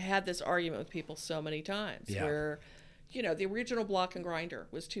 I've had this argument with people so many times where, the original block and grinder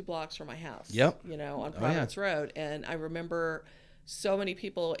was 2 blocks from my house. Yep. On Providence Road. And I remember so many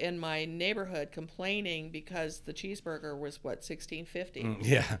people in my neighborhood complaining because the cheeseburger was $16.50.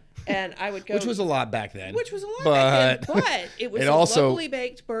 Yeah. And I would go, which was a lot back then. But it was also, locally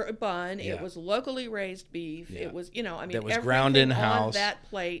baked bun. Yeah. It was locally raised beef. Yeah. It was, that was ground in house. On that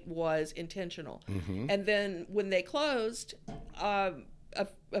plate was intentional. And then when they closed,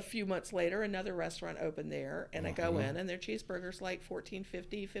 a few months later, another restaurant opened there, and I go in, and their cheeseburger's like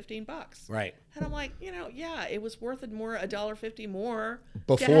 $14.50, $15. Right. And I'm like, it was worth it more, $1.50 more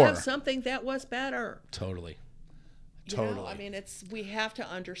before to have something that was better. Totally. We have to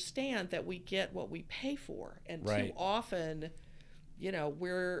understand that we get what we pay for, and too often,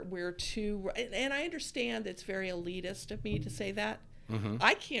 we're too. And I understand it's very elitist of me to say that.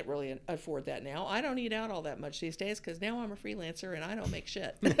 I can't really afford that now. I don't eat out all that much these days because now I'm a freelancer and I don't make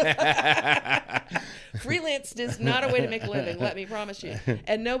shit. Freelance is not a way to make a living, let me promise you.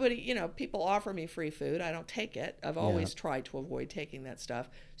 And nobody, people offer me free food. I don't take it. I've always tried to avoid taking that stuff.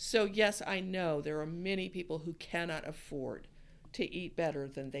 So yes, I know there are many people who cannot afford to eat better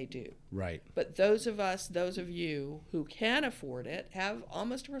than they do. Right. But those of you who can afford it have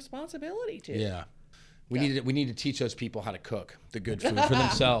almost a responsibility to. Yeah. We need to teach those people how to cook the good food for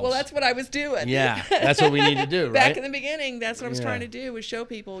themselves. Well, that's what I was doing. Yeah, that's what we need to do, right? Back in the beginning, that's what I was trying to do, was show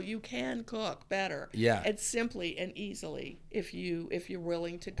people you can cook better. Yeah. And simply and easily if you're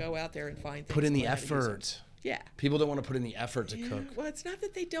willing to go out there and find things. Put in the effort. Yeah. People don't want to put in the effort to cook. Well, it's not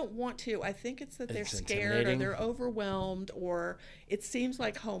that they don't want to. I think it's that they're scared or they're overwhelmed or it seems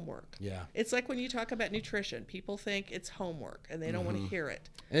like homework. Yeah. It's like when you talk about nutrition, people think it's homework and they don't want to hear it.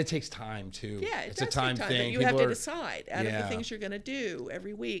 And it takes time too. Yeah, it's a time thing. You have to decide out of the things you're going to do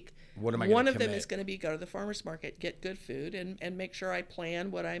every week. What am I One of them is going to be go to the farmer's market, get good food, and make sure I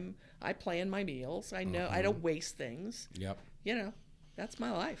plan I plan my meals. I know I don't waste things. Yep. That's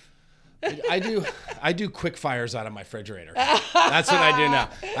my life. I do quick fires out of my refrigerator. That's what I do now.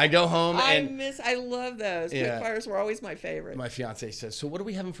 I go home and I love those. Quick fires were always my favorite. My fiance says, "So what are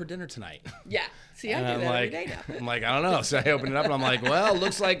we having for dinner tonight?" Yeah. See, I do that every day now. I'm like, I don't know. So I open it up and I'm like, well,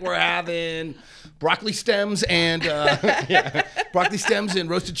 looks like we're having broccoli stems and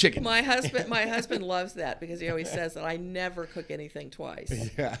roasted chicken. My husband loves that because he always says that I never cook anything twice.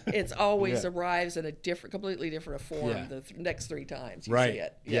 Yeah. It's always arrives in a completely different form the next 3 times you see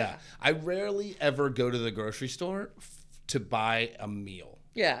it. Yeah. I rarely ever go to the grocery store to buy a meal.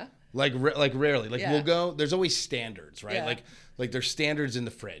 Yeah. Like rarely. We'll go. There's always standards, right? Yeah. Like there's standards in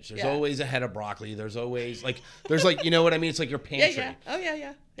the fridge. There's always a head of broccoli. There's always you know what I mean? It's like your pantry. Yeah. Oh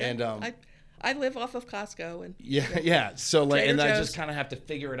yeah. And I live off of Costco and So like, Trader and Joe's. I just kind of have to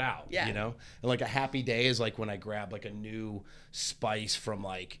figure it out. Yeah. And like a happy day is like when I grab like a new spice from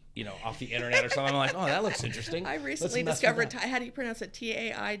off the internet or something. I'm like, oh, that looks interesting. I recently discovered how do you pronounce it?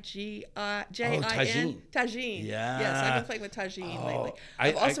 Taijin. Tagine. Yeah. Yes, I've been playing with tagine lately.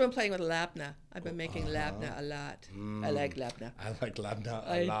 I've also been playing with labna. I've been making labna a lot. I like labna. I like labna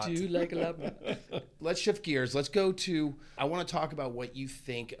a lot. I do like labna. Let's shift gears. Let's go to. I want to talk about what you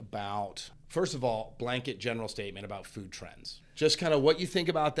think about. First of all, blanket general statement about food trends. Just kind of what you think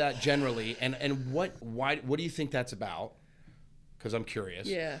about that generally, and what do you think that's about? Because I'm curious.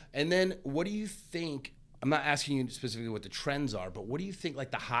 Yeah. And then what do you think? I'm not asking you specifically what the trends are, but what do you think like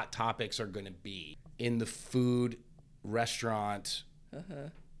the hot topics are going to be in the food restaurant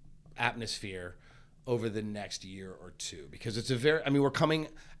atmosphere over the next year or two? Because it's we're coming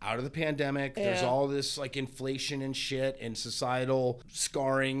out of the pandemic. Yeah. There's all this like inflation and shit and societal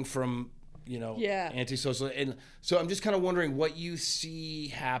scarring from antisocial. And so I'm just kind of wondering what you see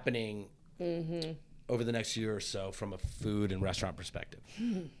happening over the next year or so from a food and restaurant perspective.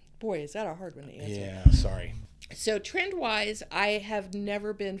 Boy, is that a hard one to answer. Yeah, sorry. So trend-wise, I have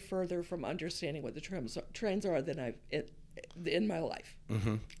never been further from understanding what the trends are than I've in my life.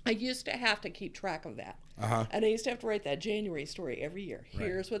 Mm-hmm. I used to have to keep track of that. And I used to have to write that January story every year. Right.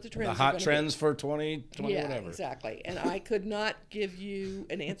 Here's what the trends are. The hot trends for 2020, yeah, whatever. Exactly. And I could not give you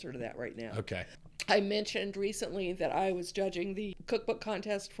an answer to that right now. Okay. I mentioned recently that I was judging the cookbook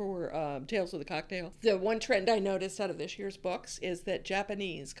contest for Tales with a Cocktail. The one trend I noticed out of this year's books is that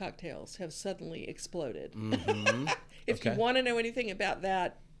Japanese cocktails have suddenly exploded. Mm-hmm. If you want to know anything about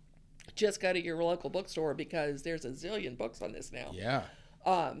that, just go to your local bookstore because there's a zillion books on this now. Yeah.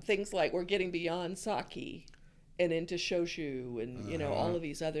 Things like we're getting beyond sake and into shochu and, all of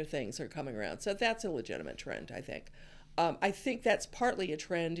these other things are coming around. So that's a legitimate trend, I think. I think that's partly a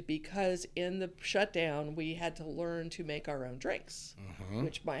trend because in the shutdown, we had to learn to make our own drinks,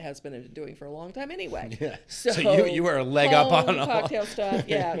 which my husband had been doing for a long time anyway. Yeah. So you were a leg up on cocktail stuff.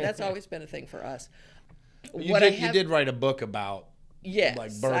 Yeah, that's always been a thing for us. You did write a book about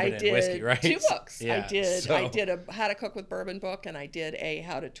like bourbon and whiskey, right? 2 books. Yeah, I did a How to Cook with Bourbon book, and I did a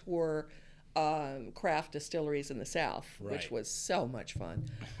How to Tour craft distilleries in the South, which was so much fun.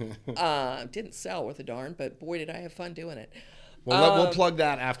 Didn't sell worth a darn, but boy, did I have fun doing it. Well, we'll plug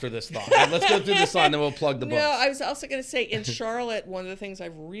that after this thought. Let's go through this on, then we'll plug the books. No, I was also going to say, in Charlotte, one of the things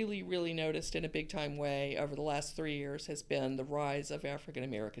I've really, really noticed in a big-time way over the last 3 years has been the rise of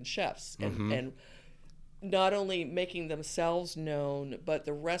African-American chefs. And not only making themselves known, but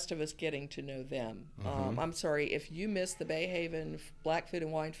the rest of us getting to know them. I'm sorry, if you missed the Bay Haven Black Food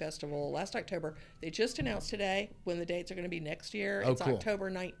and Wine Festival last October, they just announced today when the dates are going to be next year. It's cool.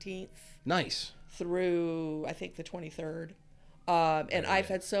 October 19th. Nice. Through, I think, the 23rd. And I've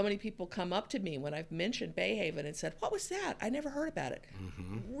had so many people come up to me when I've mentioned Bay Haven and said, "What was that? I never heard about it."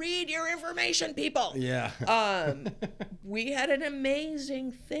 Read your information, people. Yeah. We had an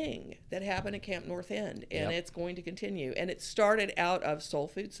amazing thing that happened at Camp North End, and it's going to continue. And it started out of Soul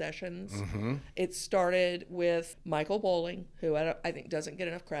Food Sessions. It started with Michael Bowling, who I think doesn't get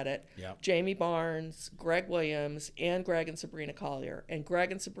enough credit, Jamie Barnes, Greg Williams, and Greg and Sabrina Collier. And Greg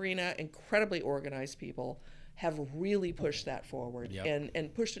and Sabrina, incredibly organized people, have really pushed that forward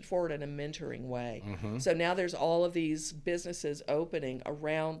and pushed it forward in a mentoring way. So now there's all of these businesses opening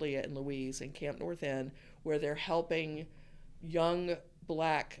around Leah and Louise and Camp North End where they're helping young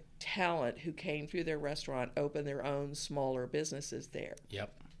Black talent who came through their restaurant open their own smaller businesses there.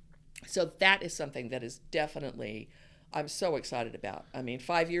 So that is something that is definitely, I'm so excited about. I mean,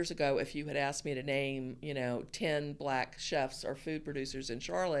 5 years ago, if you had asked me to name, 10 Black chefs or food producers in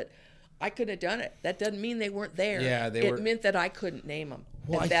Charlotte, I couldn't have done it. That doesn't mean they weren't there. Yeah, it meant that I couldn't name them.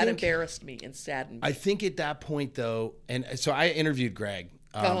 Well, and that embarrassed me and saddened me. I think at that point, though, and so I interviewed Greg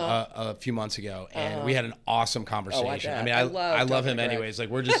a few months ago, and we had an awesome conversation. I mean, I love him anyways. Like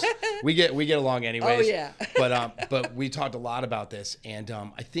we're just we get along anyways. Oh yeah. But we talked a lot about this, and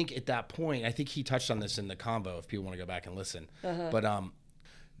I think at that point, I think he touched on this in the combo. If people want to go back and listen, but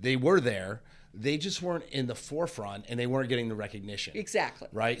they were there. They just weren't in the forefront, and they weren't getting the recognition. Exactly.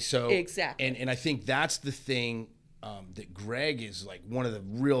 Right? So exactly. And I think that's the thing that Greg is like one of the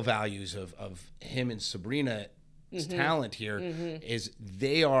real values of him and Sabrina's talent here is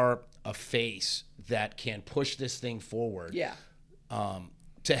they are a face that can push this thing forward. Yeah.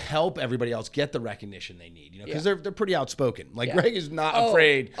 To help everybody else get the recognition they need, because they're pretty outspoken. Like Greg is not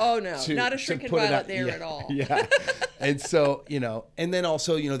afraid. Oh no, not a shrinking violet there at all. Yeah, and so and then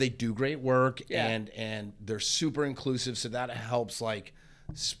also they do great work and they're super inclusive, so that helps like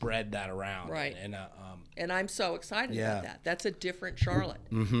spread that around. Right. And I'm so excited about that. That's a different Charlotte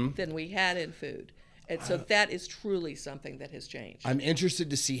than we had in food. And so that is truly something that has changed. I'm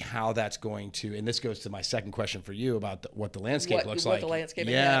interested to see how that's going to, and this goes to my second question for you about what the landscape looks like. What the landscape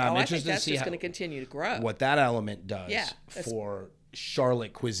is. I'm I interested think that's to see just going to continue to grow. What that element does for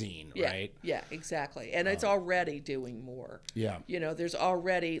Charlotte cuisine, right? Yeah, exactly. And it's already doing more. Yeah. There's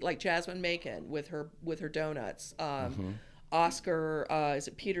already, like Jasmine Macon with her donuts. Oscar, is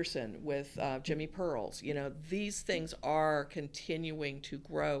it Peterson with Jimmy Pearls? These things are continuing to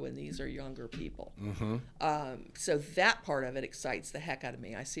grow, and these are younger people. So that part of it excites the heck out of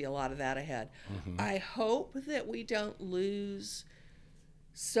me. I see a lot of that ahead. I hope that we don't lose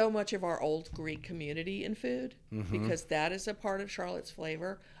so much of our old Greek community in food, because that is a part of Charlotte's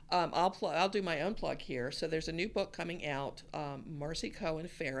flavor. I'll do my own plug here. So there's a new book coming out. Marcy Cohen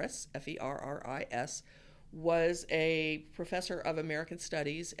Ferris, Ferris, was a professor of American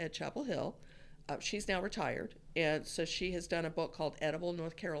Studies at Chapel Hill. She's now retired, and so she has done a book called Edible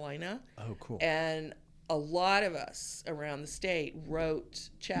North Carolina. Oh, cool. And a lot of us around the state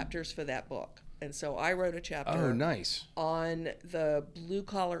wrote chapters for that book. And so I wrote a chapter on the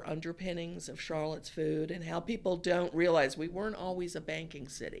blue-collar underpinnings of Charlotte's food and how people don't realize we weren't always a banking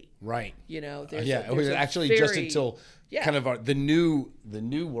city. Right. It was actually just until kind of the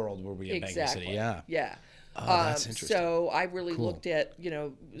new world where we a banking city. Yeah. Yeah. Oh, that's interesting. So I really Cool. looked at,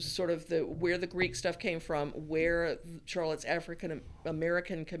 sort of where the Greek stuff came from, where Charlotte's African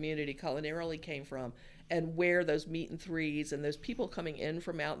American community culinarily came from, and where those meat and threes and those people coming in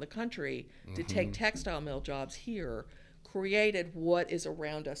from out in the country to take textile mill jobs here created what is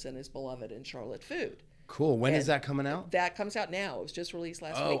around us and is beloved in Charlotte food. Cool. When is that coming out? That comes out now. It was just released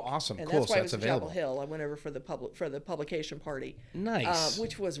last week. Oh, awesome. And Cool. that's why So I was that's in available. Chapel Hill. I went over for the publication party. Nice.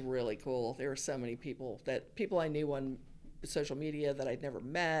 Which was really cool. There were so many people I knew on social media that I'd never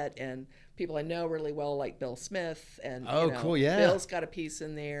met, and people I know really well, like Bill Smith. And cool. Yeah. Bill's got a piece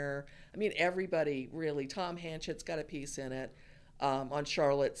in there. I mean, everybody really. Tom Hanchett's got a piece in it. On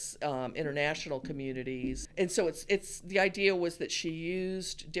Charlotte's international communities. And so it's the idea was that she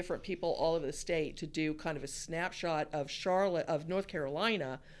used different people all over the state to do kind of a snapshot of North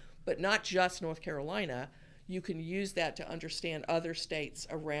Carolina, but not just North Carolina. You can use that to understand other states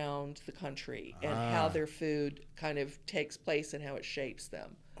around the country and how their food kind of takes place and how it shapes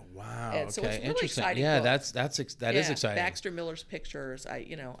them. Wow. And so okay. it's really Interesting. exciting. Yeah, book. that is exciting. Baxter Miller's pictures. I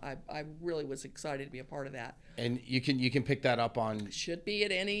really was excited to be a part of that. And you can pick that up on. Should be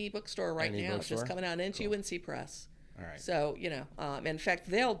at any bookstore right now. It's just coming out into UNC Press. All right. So in fact,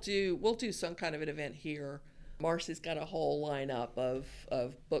 we'll do some kind of an event here. Marcy's got a whole lineup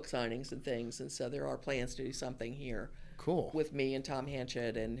of book signings and things, and so there are plans to do something here. Cool. With me and Tom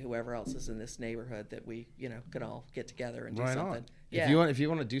Hanchett and whoever else is in this neighborhood that we can all get together and do Right something. on. Yeah. If you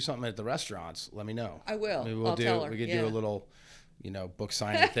want to do something at the restaurants, let me know. I will. Maybe I'll tell her. We could Yeah. do a little, book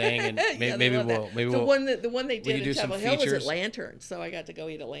signing thing, and Yeah, maybe love that. we'll The one they did in Chapel Hill was at features. Lantern, so I got to go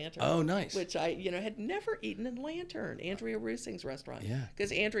eat at Lantern. Oh, nice. Which I had never eaten in Lantern, Andrea Rusing's restaurant. Yeah.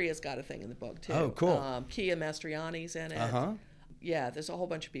 Because Andrea's got a thing in the book too. Oh, cool. Kia Mastriani's in it. Uh-huh. Yeah, there's a whole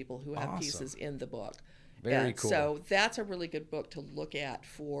bunch of people who have Awesome. pieces in the book. Very And cool. So that's a really good book to look at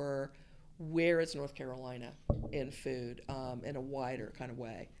for where is North Carolina in food in a wider kind of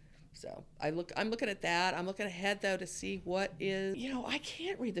way. So I'm looking at that. I'm looking ahead though to see what is. I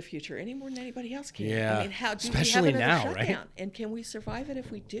can't read the future any more than anybody else can. Yeah. I mean, how do Especially we have another now, right? shutdown? And can we survive it if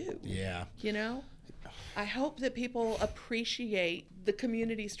we do? Yeah. I hope that people appreciate the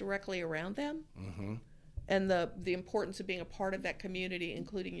communities directly around them. Mm-hmm. And the importance of being a part of that community,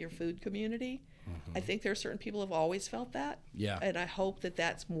 including your food community. I think there are certain people who have always felt that. Yeah. And I hope that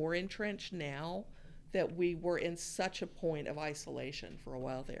that's more entrenched now that we were in such a point of isolation for a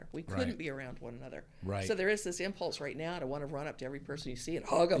while there. We couldn't be around one another. Right. So there is this impulse right now to want to run up to every person you see and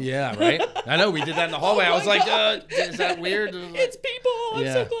hug them. Yeah, right? I know, we did that in the hallway. I was like, is that weird? It's people. I'm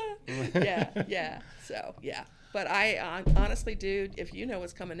Yeah. so glad. Yeah. So, yeah. But I honestly, dude, if you know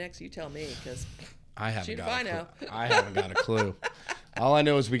what's coming next, you tell me, because I haven't shoot if got I a know. clue. I haven't got a clue. All I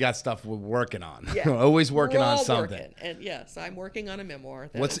know is we got stuff we're working on. Yeah. We're always working We're on all something. working. And yes, I'm working on a memoir.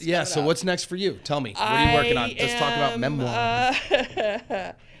 So what's next for you? Tell me. What are you working on? Let's talk about memoir.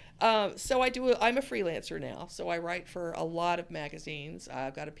 So I'm a freelancer now. So I write for a lot of magazines.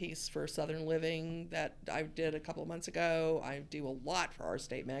 I've got a piece for Southern Living that I did a couple of months ago. I do a lot for Our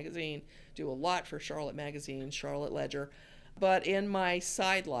State Magazine, do a lot for Charlotte Magazine, Charlotte Ledger. But in my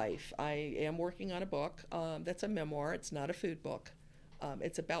side life, I am working on a book that's a memoir. It's not a food book.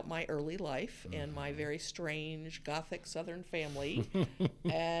 It's about my early life and my very strange Gothic Southern family.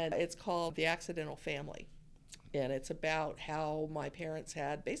 And it's called The Accidental Family. And it's about how my parents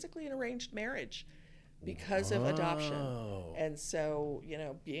had basically an arranged marriage because of adoption. And so,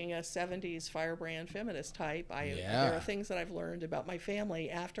 being a 70s firebrand feminist type, there are things that I've learned about my family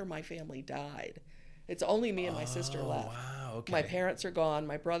after my family died. It's only me and my sister left. Wow, okay. My parents are gone.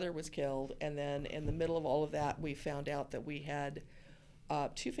 My brother was killed. And then in the middle of all of that, we found out that we had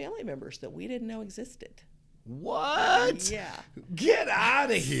 2 family members that we didn't know existed. What? Yeah. Get out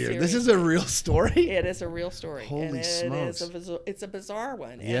of here. Seriously. This is a real story? It is a real story. Holy smokes. It's a bizarre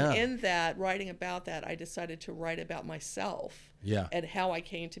one. Yeah. And in that, writing about that, I decided to write about myself. Yeah. And how I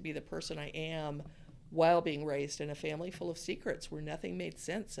came to be the person I am while being raised in a family full of secrets where nothing made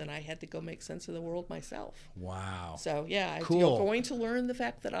sense, and I had to go make sense of the world myself. Wow. So, yeah, Cool. you're going to learn the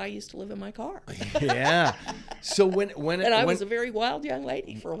fact that I used to live in my car. Yeah. So I was a very wild young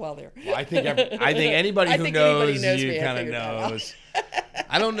lady for a while there. I think anybody who knows you kind of knows.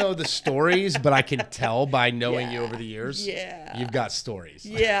 I don't know the stories, but I can tell by knowing you over the years. Yeah. You've got stories.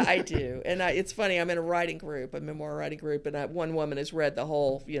 Yeah, I do. And it's funny, I'm in a memoir writing group, and one woman has read the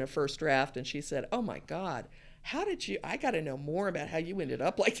whole, first draft, and she said, "Oh my God, I got to know more about how you ended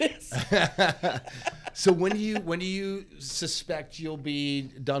up like this." So when do you suspect you'll be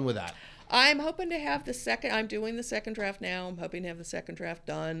done with that? I'm hoping to have I'm doing the second draft now. I'm hoping to have the second draft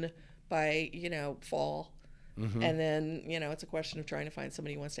done by, fall. And then, it's a question of trying to find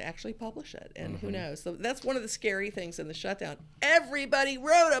somebody who wants to actually publish it. And who knows? So that's one of the scary things in the shutdown. Everybody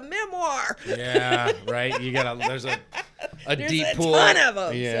wrote a memoir. Yeah, right. There's a deep pool. There's a ton of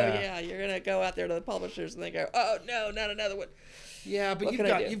them. Yeah. So, you're going to go out there to the publishers and they go, oh, no, not another one. Yeah, but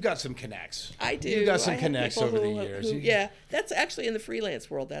you've got some connects. I do. You've got some connects over the years. Yeah, that's actually in the freelance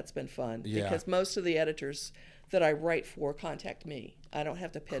world. That's been fun because most of the editors that I write for contact me. I don't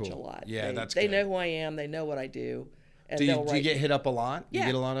have to pitch a lot. Yeah, they know who I am. They know what I do. And do you get hit up a lot? Yeah. You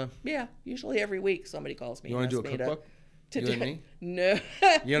get a lot of? Yeah, usually every week somebody calls me. You want to do a cookbook? You and me? No.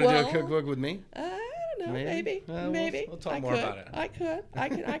 You want to do a cookbook with me? I don't know. Maybe. We'll talk more about it. I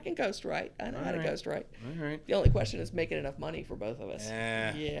can ghostwrite. I know how to ghostwrite. All right. The only question is making enough money for both of us.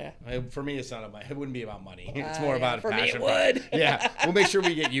 Yeah. For me, it's not about. It wouldn't be about money. It's more about for passion. For me, it would. Yeah. We'll make sure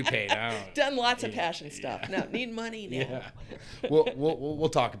we get you paid. Done lots of passion stuff. No, need money now. Yeah. We'll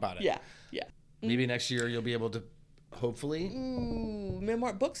talk about it. Yeah. Maybe next year you'll be able to. Hopefully. Ooh,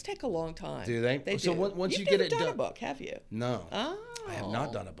 memoir books take a long time. Do they? So do. Once You've you get never it done done. A book, have you? No. Oh. I have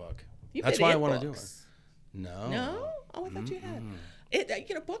not done a book. That's why I want to do it. No. No? Oh, I thought you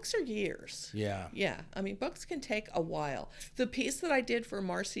had. Books are years. Yeah. Yeah. I mean, books can take a while. The piece that I did for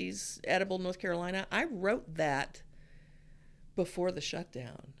Marcy's Edible, North Carolina, I wrote that before the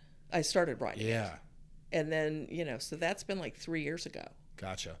shutdown. I started writing it. And then, so that's been like 3 years ago.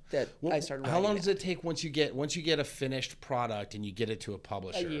 Gotcha. I started writing. How long does it take once you get a finished product and you get it to a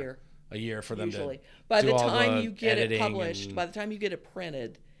publisher? A year. A year for them usually. to By do the all time the you get it editing published, by the time you get it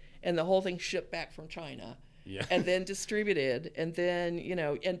printed, and the whole thing shipped back from China, Yeah. and then distributed, and then,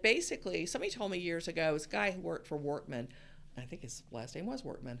 and basically, somebody told me years ago, it was a guy who worked for Workman, I think his last name was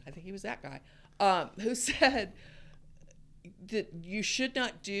Workman, I think he was that guy, who said that you should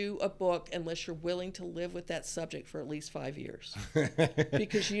not do a book unless you're willing to live with that subject for at least 5 years.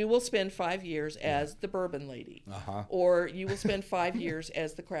 Because you will spend 5 years as the bourbon lady, or you will spend 5 years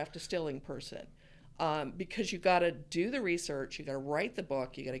as the craft distilling person. Because you got to do the research, you got to write the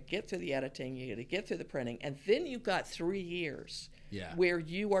book, you got to get through the editing, you got to get through the printing, and then you've got 3 years where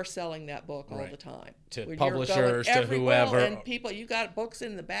you are selling that book all the time to publishers, to whoever, and people. You got books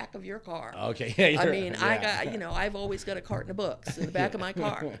in the back of your car. Okay, I mean, I got I've always got a carton of books in the back of my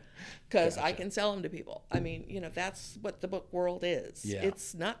car because I can sell them to people. I mean, that's what the book world is. Yeah.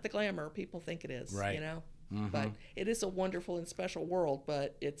 It's not the glamour people think it is. Right. But it is a wonderful and special world,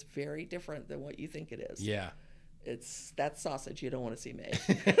 but it's very different than what you think it is. Yeah. It's that sausage you don't want to see made.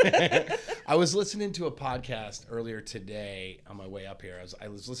 I was listening to a podcast earlier today on my way up here. I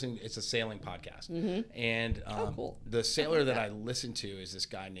was listening. It's a sailing podcast, and cool. The sailor that I listen to is this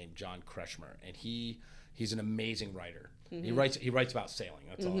guy named John Kretschmer, and he's an amazing writer. He writes about sailing.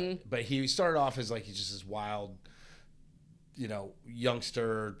 That's all. But he started off as he's just this wild,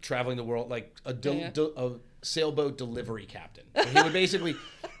 youngster traveling the world, like a sailboat delivery captain. So he would basically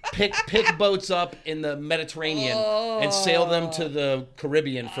pick boats up in the Mediterranean and sail them to the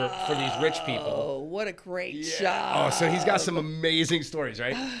Caribbean for these rich people. Oh, what a great job. Oh, so he's got some amazing stories,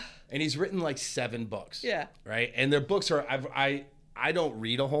 right? And he's written 7 books. Yeah. Right? And their books are, I don't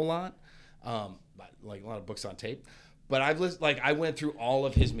read a whole lot, like a lot of books on tape, but I went through all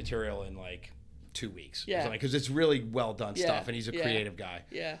of his material in 2 weeks. Yeah. Because it's really well done stuff, and he's a creative guy.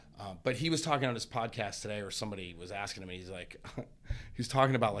 Yeah. But he was talking on his podcast today, or somebody was asking him, and he's like, he was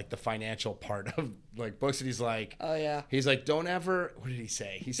talking about the financial part of books, and he's like, oh yeah. He's like, don't ever, what did he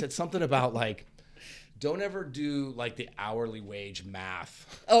say? He said something about don't ever do the hourly wage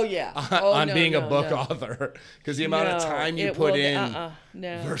math. Oh yeah. on being a book author, because the amount of time you put in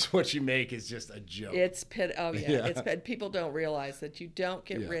versus what you make is just a joke. It's people don't realize that you don't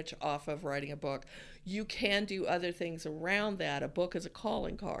get rich off of writing a book. You can do other things around that. A book is a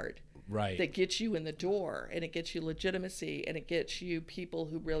calling card. Right. That gets you in the door, and it gets you legitimacy, and it gets you people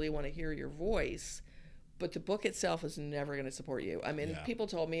who really want to hear your voice. But the book itself is never going to support you. I mean, people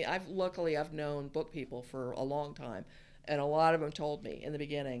told me, I've known book people for a long time, and a lot of them told me in the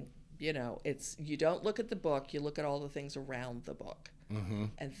beginning, it's you don't look at the book, you look at all the things around the book.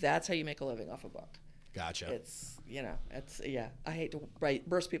 And that's how you make a living off a book. Gotcha. It's, I hate to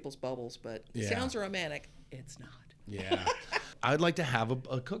burst people's bubbles, but it sounds romantic. It's not. Yeah. I'd like to have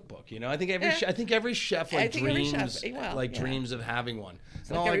a cookbook. I think every chef dreams of having one. It's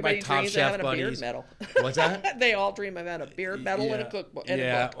not like my Top Chef buddies. A beard medal. What's that? They all dream of having a beard medal and a cookbook. And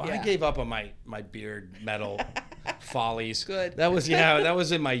a book. Well, I gave up on my beard medal follies. Good. That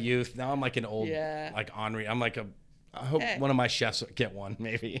was in my youth. Now I'm an old Henri. I hope one of my chefs will get one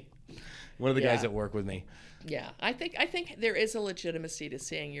maybe. One of the guys that work with me. Yeah, I think there is a legitimacy to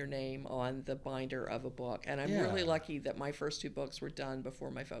seeing your name on the binder of a book, and I'm really lucky that my first 2 books were done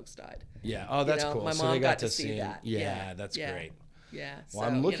before my folks died. Yeah. Oh, that's cool. My so mom they got to see that. Yeah, that's great. Yeah. Well,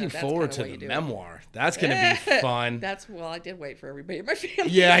 I'm looking forward to the memoir. That's going to be fun. I did wait for everybody in my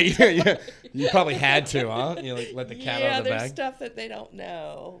family. Yeah. You probably had to, huh? You let the cat out of the bag. Yeah, there's stuff that they don't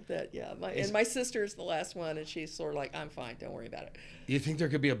know. And my sister's the last one, and she's sort of like, I'm fine, don't worry about it. You think there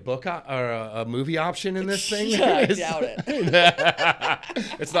could be a book or a movie option in this thing? I doubt it.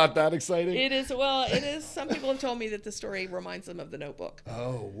 It's not that exciting? It is. Well, it is. Some people have told me that the story reminds them of The Notebook.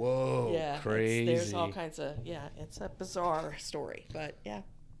 Oh, whoa. Yeah. Crazy. There's all kinds of, it's a bizarre story, but yeah.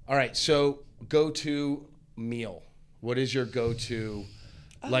 All right, so go-to meal. What is your go-to,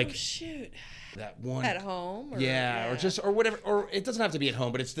 shoot. That one? At home? Or whatever. Or it doesn't have to be at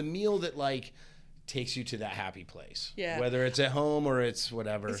home, but it's the meal that, takes you to that happy place. Yeah. Whether it's at home or it's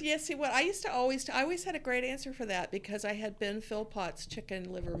whatever. Yeah, see, what I used to always had a great answer for that because I had Ben Philpott's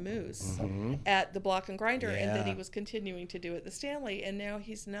chicken liver mousse at the Block and Grinder, and then he was continuing to do it at the Stanley, and now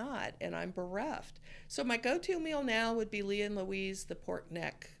he's not, and I'm bereft. So my go-to meal now would be Leah and Louise, the pork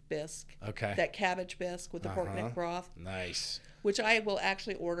neck bisque. Okay. That cabbage bisque with the pork neck broth. Nice. Which I will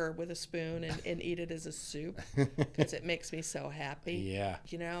actually order with a spoon and eat it as a soup because it makes me so happy. Yeah.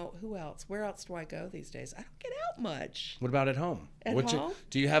 Who else? Where else do I go these days? I don't get out much. What about at home? At home?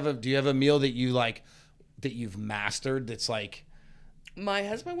 Do you have a meal that you that you've mastered that's like? My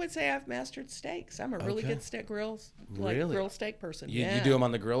husband would say I've mastered steaks. I'm a really good grill steak person. You do them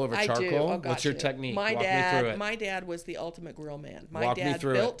on the grill over charcoal? I do. Oh, What's your technique? My Walk me through it. My dad was the ultimate grill man. Walk me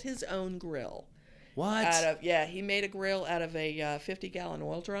through built his own grill. What? He made a grill out of a 50-gallon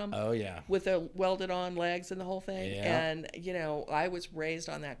oil drum. Oh, yeah. With the welded-on legs and the whole thing. Yeah. And, I was raised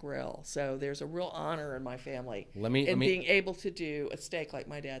on that grill. So there's a real honor in my family being able to do a steak like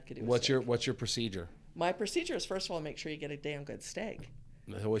my dad could do What's your procedure? My procedure is, first of all, make sure you get a damn good steak.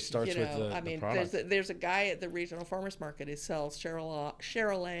 It always starts with the product. There's a guy at the regional farmers market who sells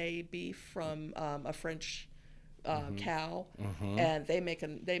Charolais beef from a French cow, and they make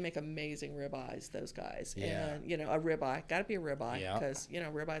amazing ribeyes. Those guys, and a ribeye, got to be a ribeye because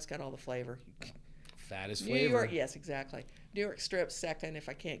ribeye's got all the flavor. Fat is flavor. New York, yes, exactly. New York strip second if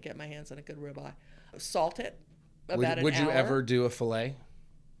I can't get my hands on a good ribeye. Salt it about an hour. Would you ever do a fillet?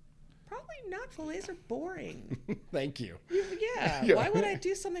 Probably not. Fillets are boring. Thank you. Yeah. Why would I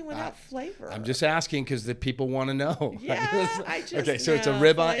do something without flavor? I'm just asking because the people want to know. Yeah, okay, so it's a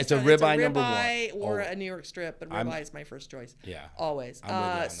ribeye. It's a ribeye number one. Or a New York strip, but ribeye is my first choice. Yeah. Always.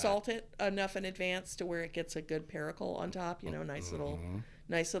 Salt it enough in advance to where it gets a good pericle on top. Nice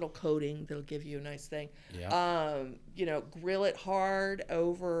little coating that'll give you a nice thing. Yeah. Grill it hard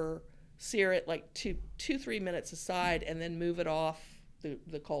sear it like 2-3 minutes aside, and then move it off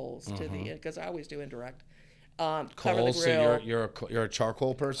the coals to the because I always do indirect. Cover the grill. So you're a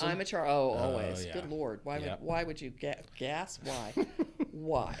charcoal person? I'm a always. Yeah. Good Lord, why would you gas? Why?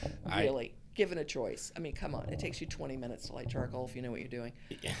 Why? Really? Given a choice, I mean, come on. It takes you 20 minutes to light charcoal if you know what you're doing,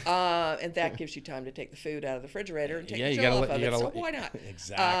 and that gives you time to take the food out of the refrigerator and take the chill off of it. So why not?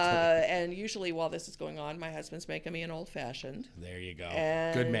 Exactly. And usually, while this is going on, my husband's making me an old fashioned. There you go.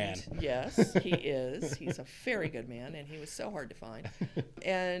 Good man. Yes, he is. He's a very good man, and he was so hard to find.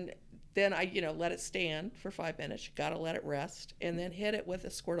 And then I, let it stand for 5 minutes. You got to let it rest, and then hit it with a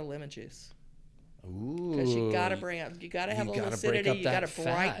squirt of lemon juice. Ooh. Because you got to have a little acidity. You got to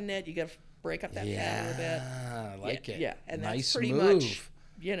brighten it. You got to break up that fat a little bit. Yeah, I like it. Yeah, and nice that's pretty move. much,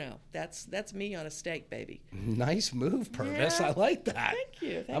 that's me on a steak, baby. Nice move, Purvis. I like that. Thank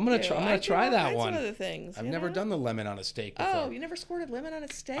you. I'm gonna try that one. That's one of the things. I've never done the lemon on a steak before. Oh, you never squirted lemon on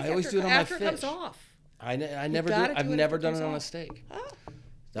a steak? I always do it on my fish. After it comes off. I never do. I've never done it on a steak. Oh.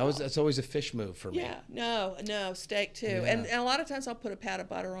 That's always a fish move for me. Yeah, no, steak too. Yeah. And a lot of times I'll put a pat of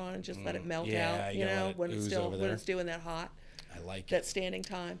butter on and just let it melt out. When it's doing that hot. I like that standing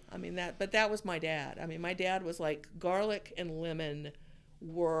time. I mean but that was my dad. I mean, my dad was like garlic and lemon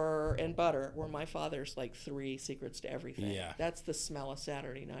and butter were my father's like 3 secrets to everything. Yeah, that's the smell of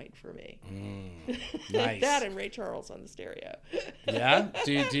Saturday night for me. Nice. That and Ray Charles on the stereo. Yeah.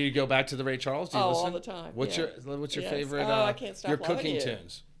 Do you go back to the Ray Charles? Do you listen? All the time. What's your favorite? I can't stop your loving cooking you.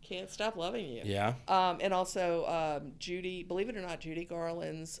 tunes. Can't Stop Loving You. Yeah. And also Judy, believe it or not, Judy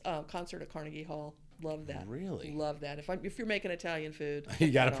Garland's concert at Carnegie Hall. Love that. Really? Love that. If you're making Italian food,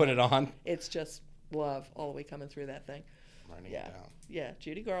 you got to put it on. It's just love all the way coming through that thing. Writing it down. Yeah,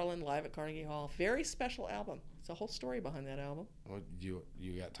 Judy Garland live at Carnegie Hall. Very special album. It's a whole story behind that album. Well, you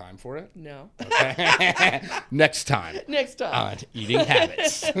got time for it? No. Okay. Next time. On Eating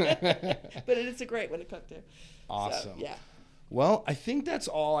Habits. But it's a great one to cook to. Awesome. So, yeah. Well, I think that's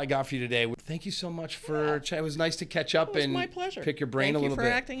all I got for you today. Thank you so much for chatting. It was nice to catch up and my pleasure. Pick your brain a little bit. Thank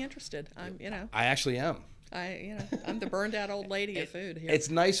you for acting interested. I actually am. I'm the burned out old lady of food here. It's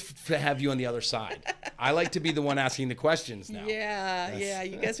nice to have you on the other side. I like to be the one asking the questions now. Yeah.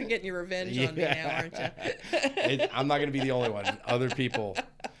 You guys are getting your revenge on me now, aren't you? I'm not going to be the only one. Other people.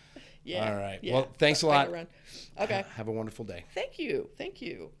 Yeah. All right. Yeah. Well, thanks a lot. Okay. Have a wonderful day. Thank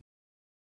you.